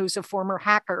woman who's a former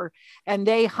hacker, and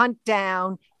they hunt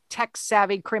down tech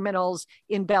savvy criminals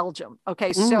in Belgium.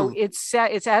 Okay, so it's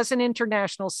as an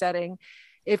international setting.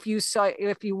 If you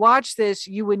watch this,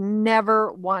 you would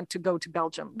never want to go to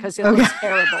Belgium because it looks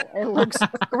terrible. It looks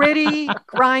gritty,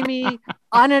 grimy,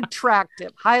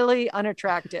 unattractive, highly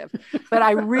unattractive. But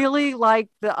I really like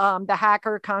the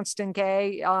hacker Constant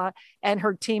Gay and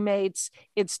her teammates.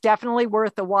 It's definitely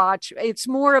worth a watch. It's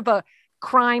more of a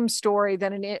crime story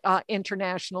than an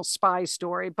international spy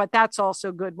story, but that's also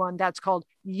a good one. That's called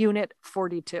Unit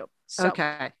 42. So.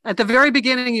 Okay. At the very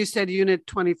beginning, you said Unit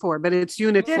 24, but it's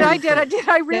Unit 42. Did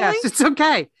I really? Yes, it's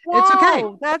okay. Whoa, it's okay.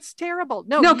 That's terrible.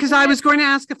 No, because I was going to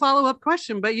ask a follow-up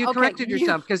question, but you corrected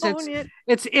yourself because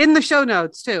it's in the show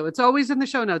notes too. It's always in the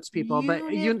show notes, people.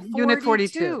 Unit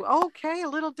 42. Okay, a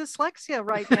little dyslexia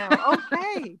right now.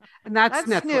 Okay, and that's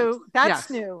new. That's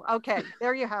new. Okay,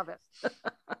 there you have it.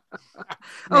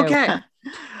 Okay.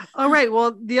 All right.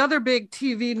 Well, the other big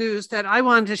TV news that I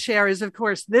wanted to share is, of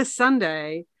course, this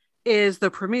Sunday is the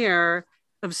premiere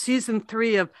of season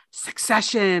 3 of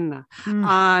Succession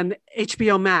on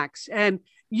HBO Max. And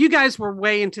you guys were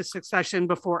way into Succession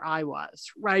before I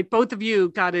was, right? Both of you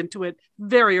got into it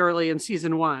very early in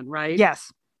season 1, right?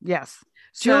 Yes.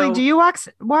 Julie, do you watch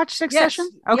Succession?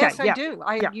 Yes, okay, yes,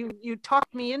 I do. You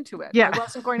talked me into it. I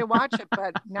wasn't going to watch it,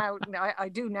 but now I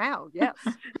do now. Yes.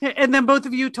 And then both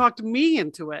of you talked me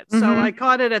into it. So I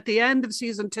caught it at the end of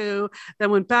season 2, then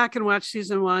went back and watched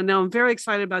season 1. Now I'm very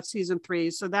excited about season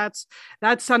 3. So that's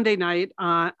Sunday night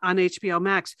on HBO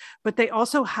Max. But they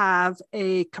also have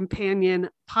a companion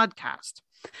podcast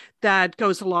that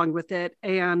goes along with it.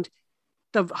 And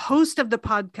the host of the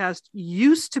podcast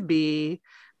used to be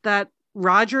that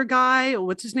Roger guy,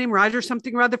 what's his name? Roger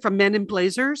something or other from Men in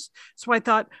Blazers. So I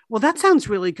thought, well, that sounds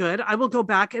really good. I will go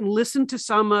back and listen to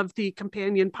some of the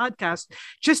companion podcasts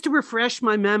just to refresh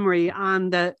my memory on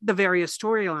the various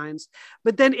storylines.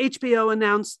 But then HBO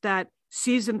announced that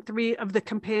season 3 of the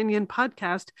companion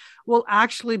podcast will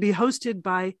actually be hosted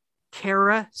by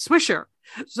Kara Swisher.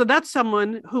 So that's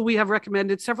someone who we have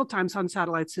recommended several times on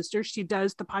Satellite Sisters. She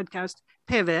does the podcast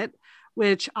Pivot,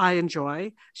 which I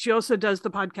enjoy. She also does the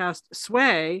podcast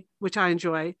Sway, which I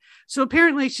enjoy. So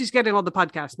apparently she's getting all the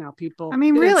podcasts now, people. I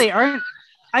mean, really,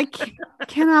 I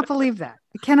cannot believe that.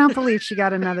 I cannot believe she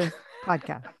got another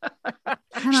podcast.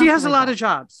 She has a lot of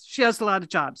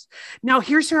jobs. Now,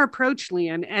 here's her approach,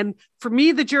 Lian. And for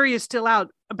me, the jury is still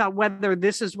out about whether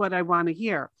this is what I want to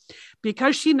hear.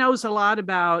 Because she knows a lot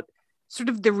about sort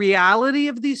of the reality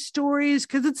of these stories,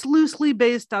 because it's loosely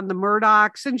based on the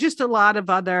Murdochs and just a lot of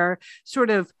other sort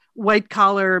of white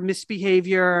collar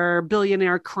misbehavior,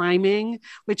 billionaire criming,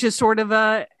 which is sort of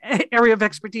a area of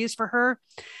expertise for her.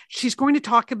 She's going to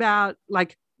talk about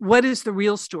like, what is the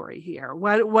real story here?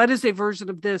 What is a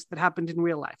version of this that happened in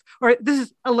real life? Or this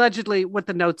is allegedly what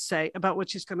the notes say about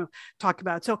what she's going to talk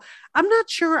about. So I'm not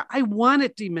sure I want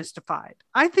it demystified.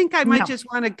 I think I might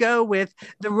just want to go with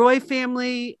the Roy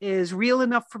family is real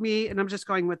enough for me. And I'm just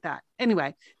going with that.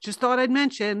 Anyway, just thought I'd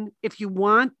mention, if you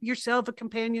want yourself a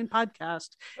companion podcast,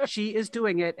 she is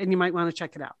doing it and you might want to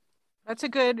check it out. That's a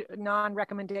good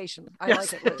non-recommendation. I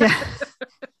like it. Yeah.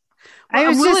 I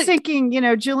was just thinking,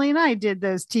 Julie and I did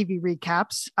those TV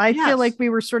recaps. I feel like we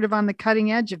were sort of on the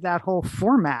cutting edge of that whole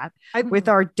format with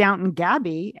our Downton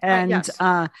Gabby and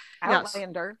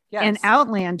Outlander. Yes. And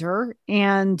Outlander.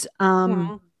 And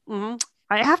I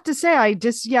have to say, I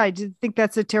did think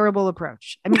that's a terrible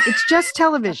approach. I mean, it's just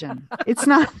television. It's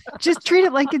not, just treat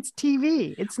it like it's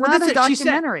TV. It's not a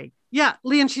documentary.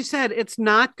 Lian, she said it's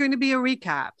not going to be a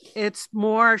recap. It's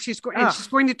more, she's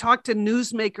going to talk to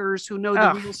newsmakers who know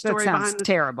the real story behind it. That sounds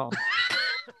terrible.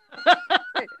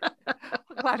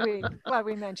 Glad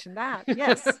we mentioned that.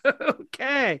 Yes.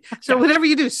 Okay. So whatever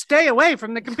you do, stay away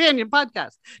from the companion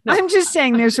podcast. No. I'm just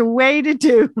saying there's a way to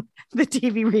do the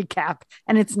TV recap,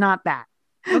 and it's not that.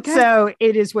 Okay. So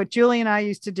it is what Julie and I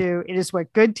used to do. It is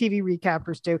what good TV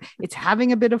recappers do. It's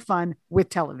having a bit of fun with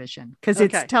television because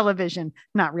it's television,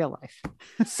 not real life.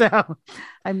 So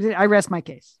I rest my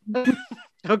case.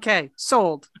 Okay.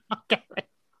 Sold. Okay.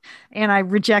 And I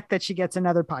reject that she gets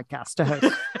another podcast to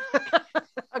host.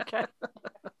 Okay.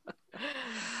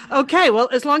 Okay, well,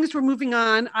 as long as we're moving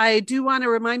on, I do want to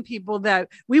remind people that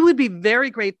we would be very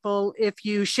grateful if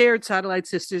you shared Satellite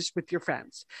Sisters with your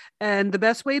friends. And the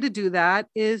best way to do that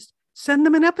is send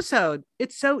them an episode.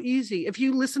 It's so easy. If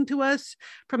you listen to us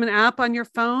from an app on your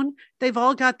phone, they've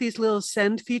all got these little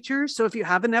send features. So if you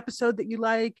have an episode that you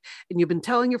like and you've been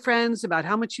telling your friends about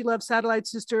how much you love Satellite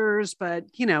Sisters, but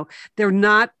they're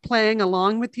not playing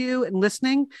along with you and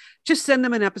listening, just send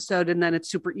them an episode and then it's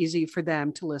super easy for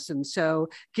them to listen. So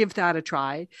give that a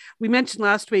try. We mentioned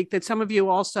last week that some of you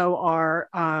also are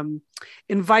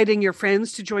inviting your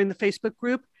friends to join the Facebook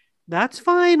group. That's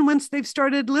fine once they've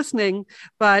started listening.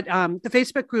 But the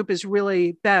Facebook group is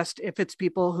really best if it's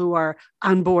people who are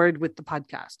on board with the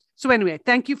podcast. So anyway,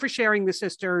 thank you for sharing the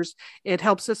sisters. It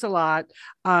helps us a lot.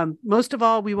 Most of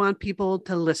all, we want people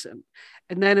to listen.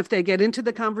 And then if they get into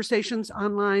the conversations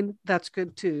online, that's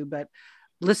good too. But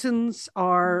listens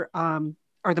are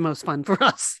the most fun for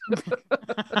us.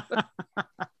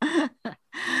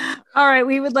 All right.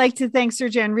 We would like to thank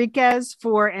Sergio Enriquez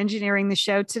for engineering the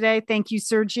show today. Thank you,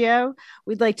 Sergio.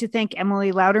 We'd like to thank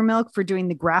Emily Loudermilk for doing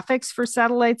the graphics for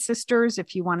Satellite Sisters.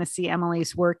 If you want to see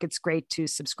Emily's work, it's great to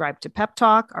subscribe to Pep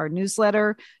Talk, our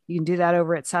newsletter. You can do that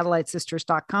over at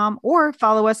satellitesisters.com or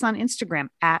follow us on Instagram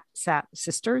at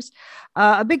SatSisters.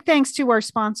 A big thanks to our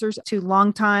sponsors, to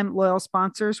longtime loyal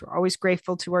sponsors. We're always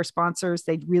grateful to our sponsors.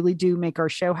 They really do make our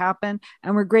show happen.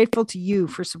 And we're grateful to you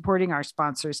for supporting our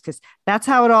sponsors because that's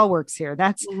how it all works here.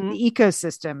 That's the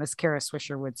ecosystem, as Kara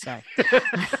Swisher would say.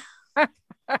 What'd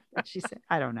she say?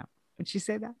 I don't know. Would she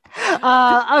say that?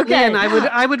 Okay. And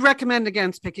I would recommend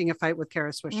against picking a fight with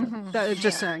Kara Swisher.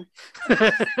 Just saying.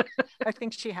 I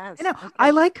think she has. I know. Okay. I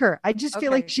like her. I just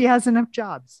feel like she has enough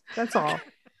jobs. That's all.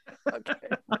 Okay.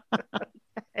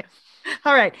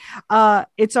 All right.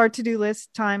 It's our to-do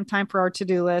list time for our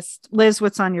to-do list. Liz,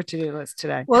 what's on your to-do list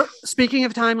today? Well, speaking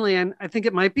of time, Lian, I think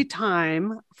it might be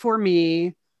time for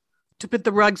me to put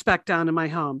the rugs back down in my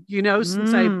home.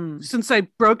 Since I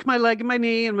broke my leg and my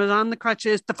knee and was on the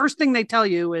crutches, the first thing they tell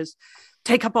you is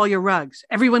take up all your rugs.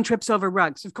 Everyone trips over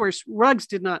rugs. Of course, rugs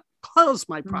did not cause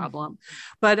my problem,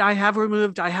 but I have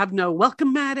no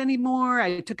welcome mat anymore.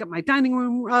 I took up my dining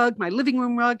room rug, my living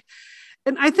room rug,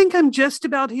 and I think I'm just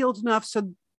about healed enough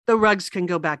so the rugs can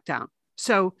go back down.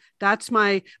 So that's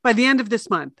by the end of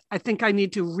this month, I think I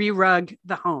need to re-rug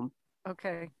the home.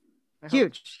 Okay.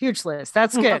 Huge list.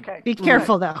 That's good. Okay. Be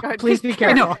careful though. Please be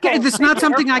careful. I know. It's not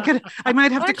something I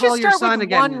might have to call your son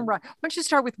again. Why don't you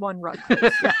start with one rug?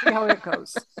 See how it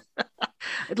goes.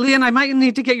 Lian, I might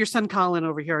need to get your son Colin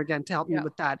over here again to help me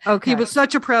with that. Okay. He was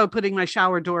such a pro putting my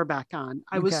shower door back on.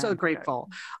 I was so grateful.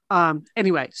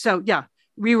 Anyway, so yeah,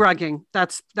 re-rugging.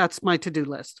 That's my to-do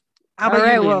list. How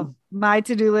about you, Lian? Well, my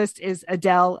to-do list is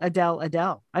Adele.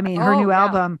 I mean, her new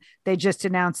album, they just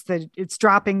announced that it's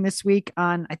dropping this week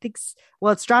on,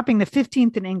 it's dropping the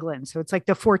 15th in England. So it's like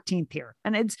the 14th here.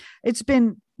 And it's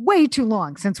been way too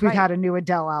long since we've had a new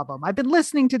Adele album. I've been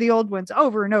listening to the old ones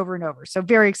over and over and over. So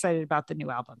very excited about the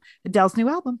new album, Adele's new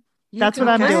album. That's what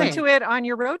I'm doing. Listen to it on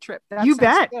your road trip. You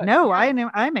bet. Good. No, yeah.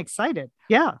 I'm excited.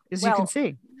 Yeah, as you can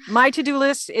see. My to-do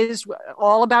list is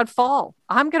all about fall.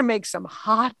 I'm going to make some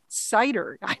hot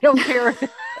cider. I don't care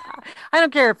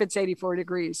if it's 84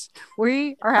 degrees.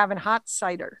 We are having hot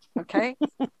cider. Okay.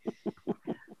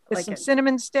 With some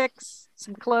cinnamon sticks,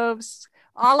 some cloves,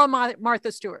 a la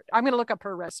Martha Stewart. I'm going to look up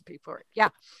her recipe for it. Yeah.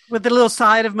 With a little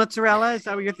side of mozzarella. Is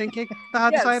that what you're thinking? The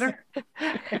hot cider?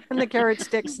 And the carrot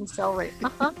sticks and celery.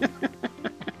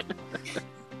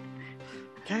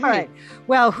 Okay. All right.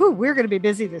 Well, we're going to be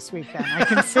busy this week then. I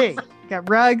can see. Got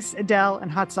rugs, Adele,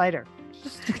 and hot cider.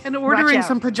 And ordering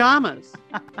some pajamas.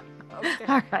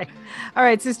 Okay. All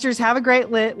right, sisters, have a great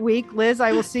week. Liz,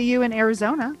 I will see you in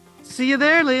Arizona. See you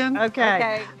there, Lian.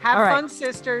 Okay. Have fun,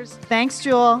 sisters. Thanks,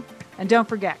 Jewel. And don't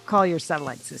forget, call your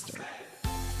satellite sister.